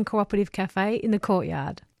worker-run cooperative cafe in the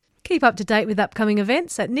courtyard. Keep up to date with upcoming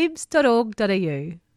events at nibs.org.au.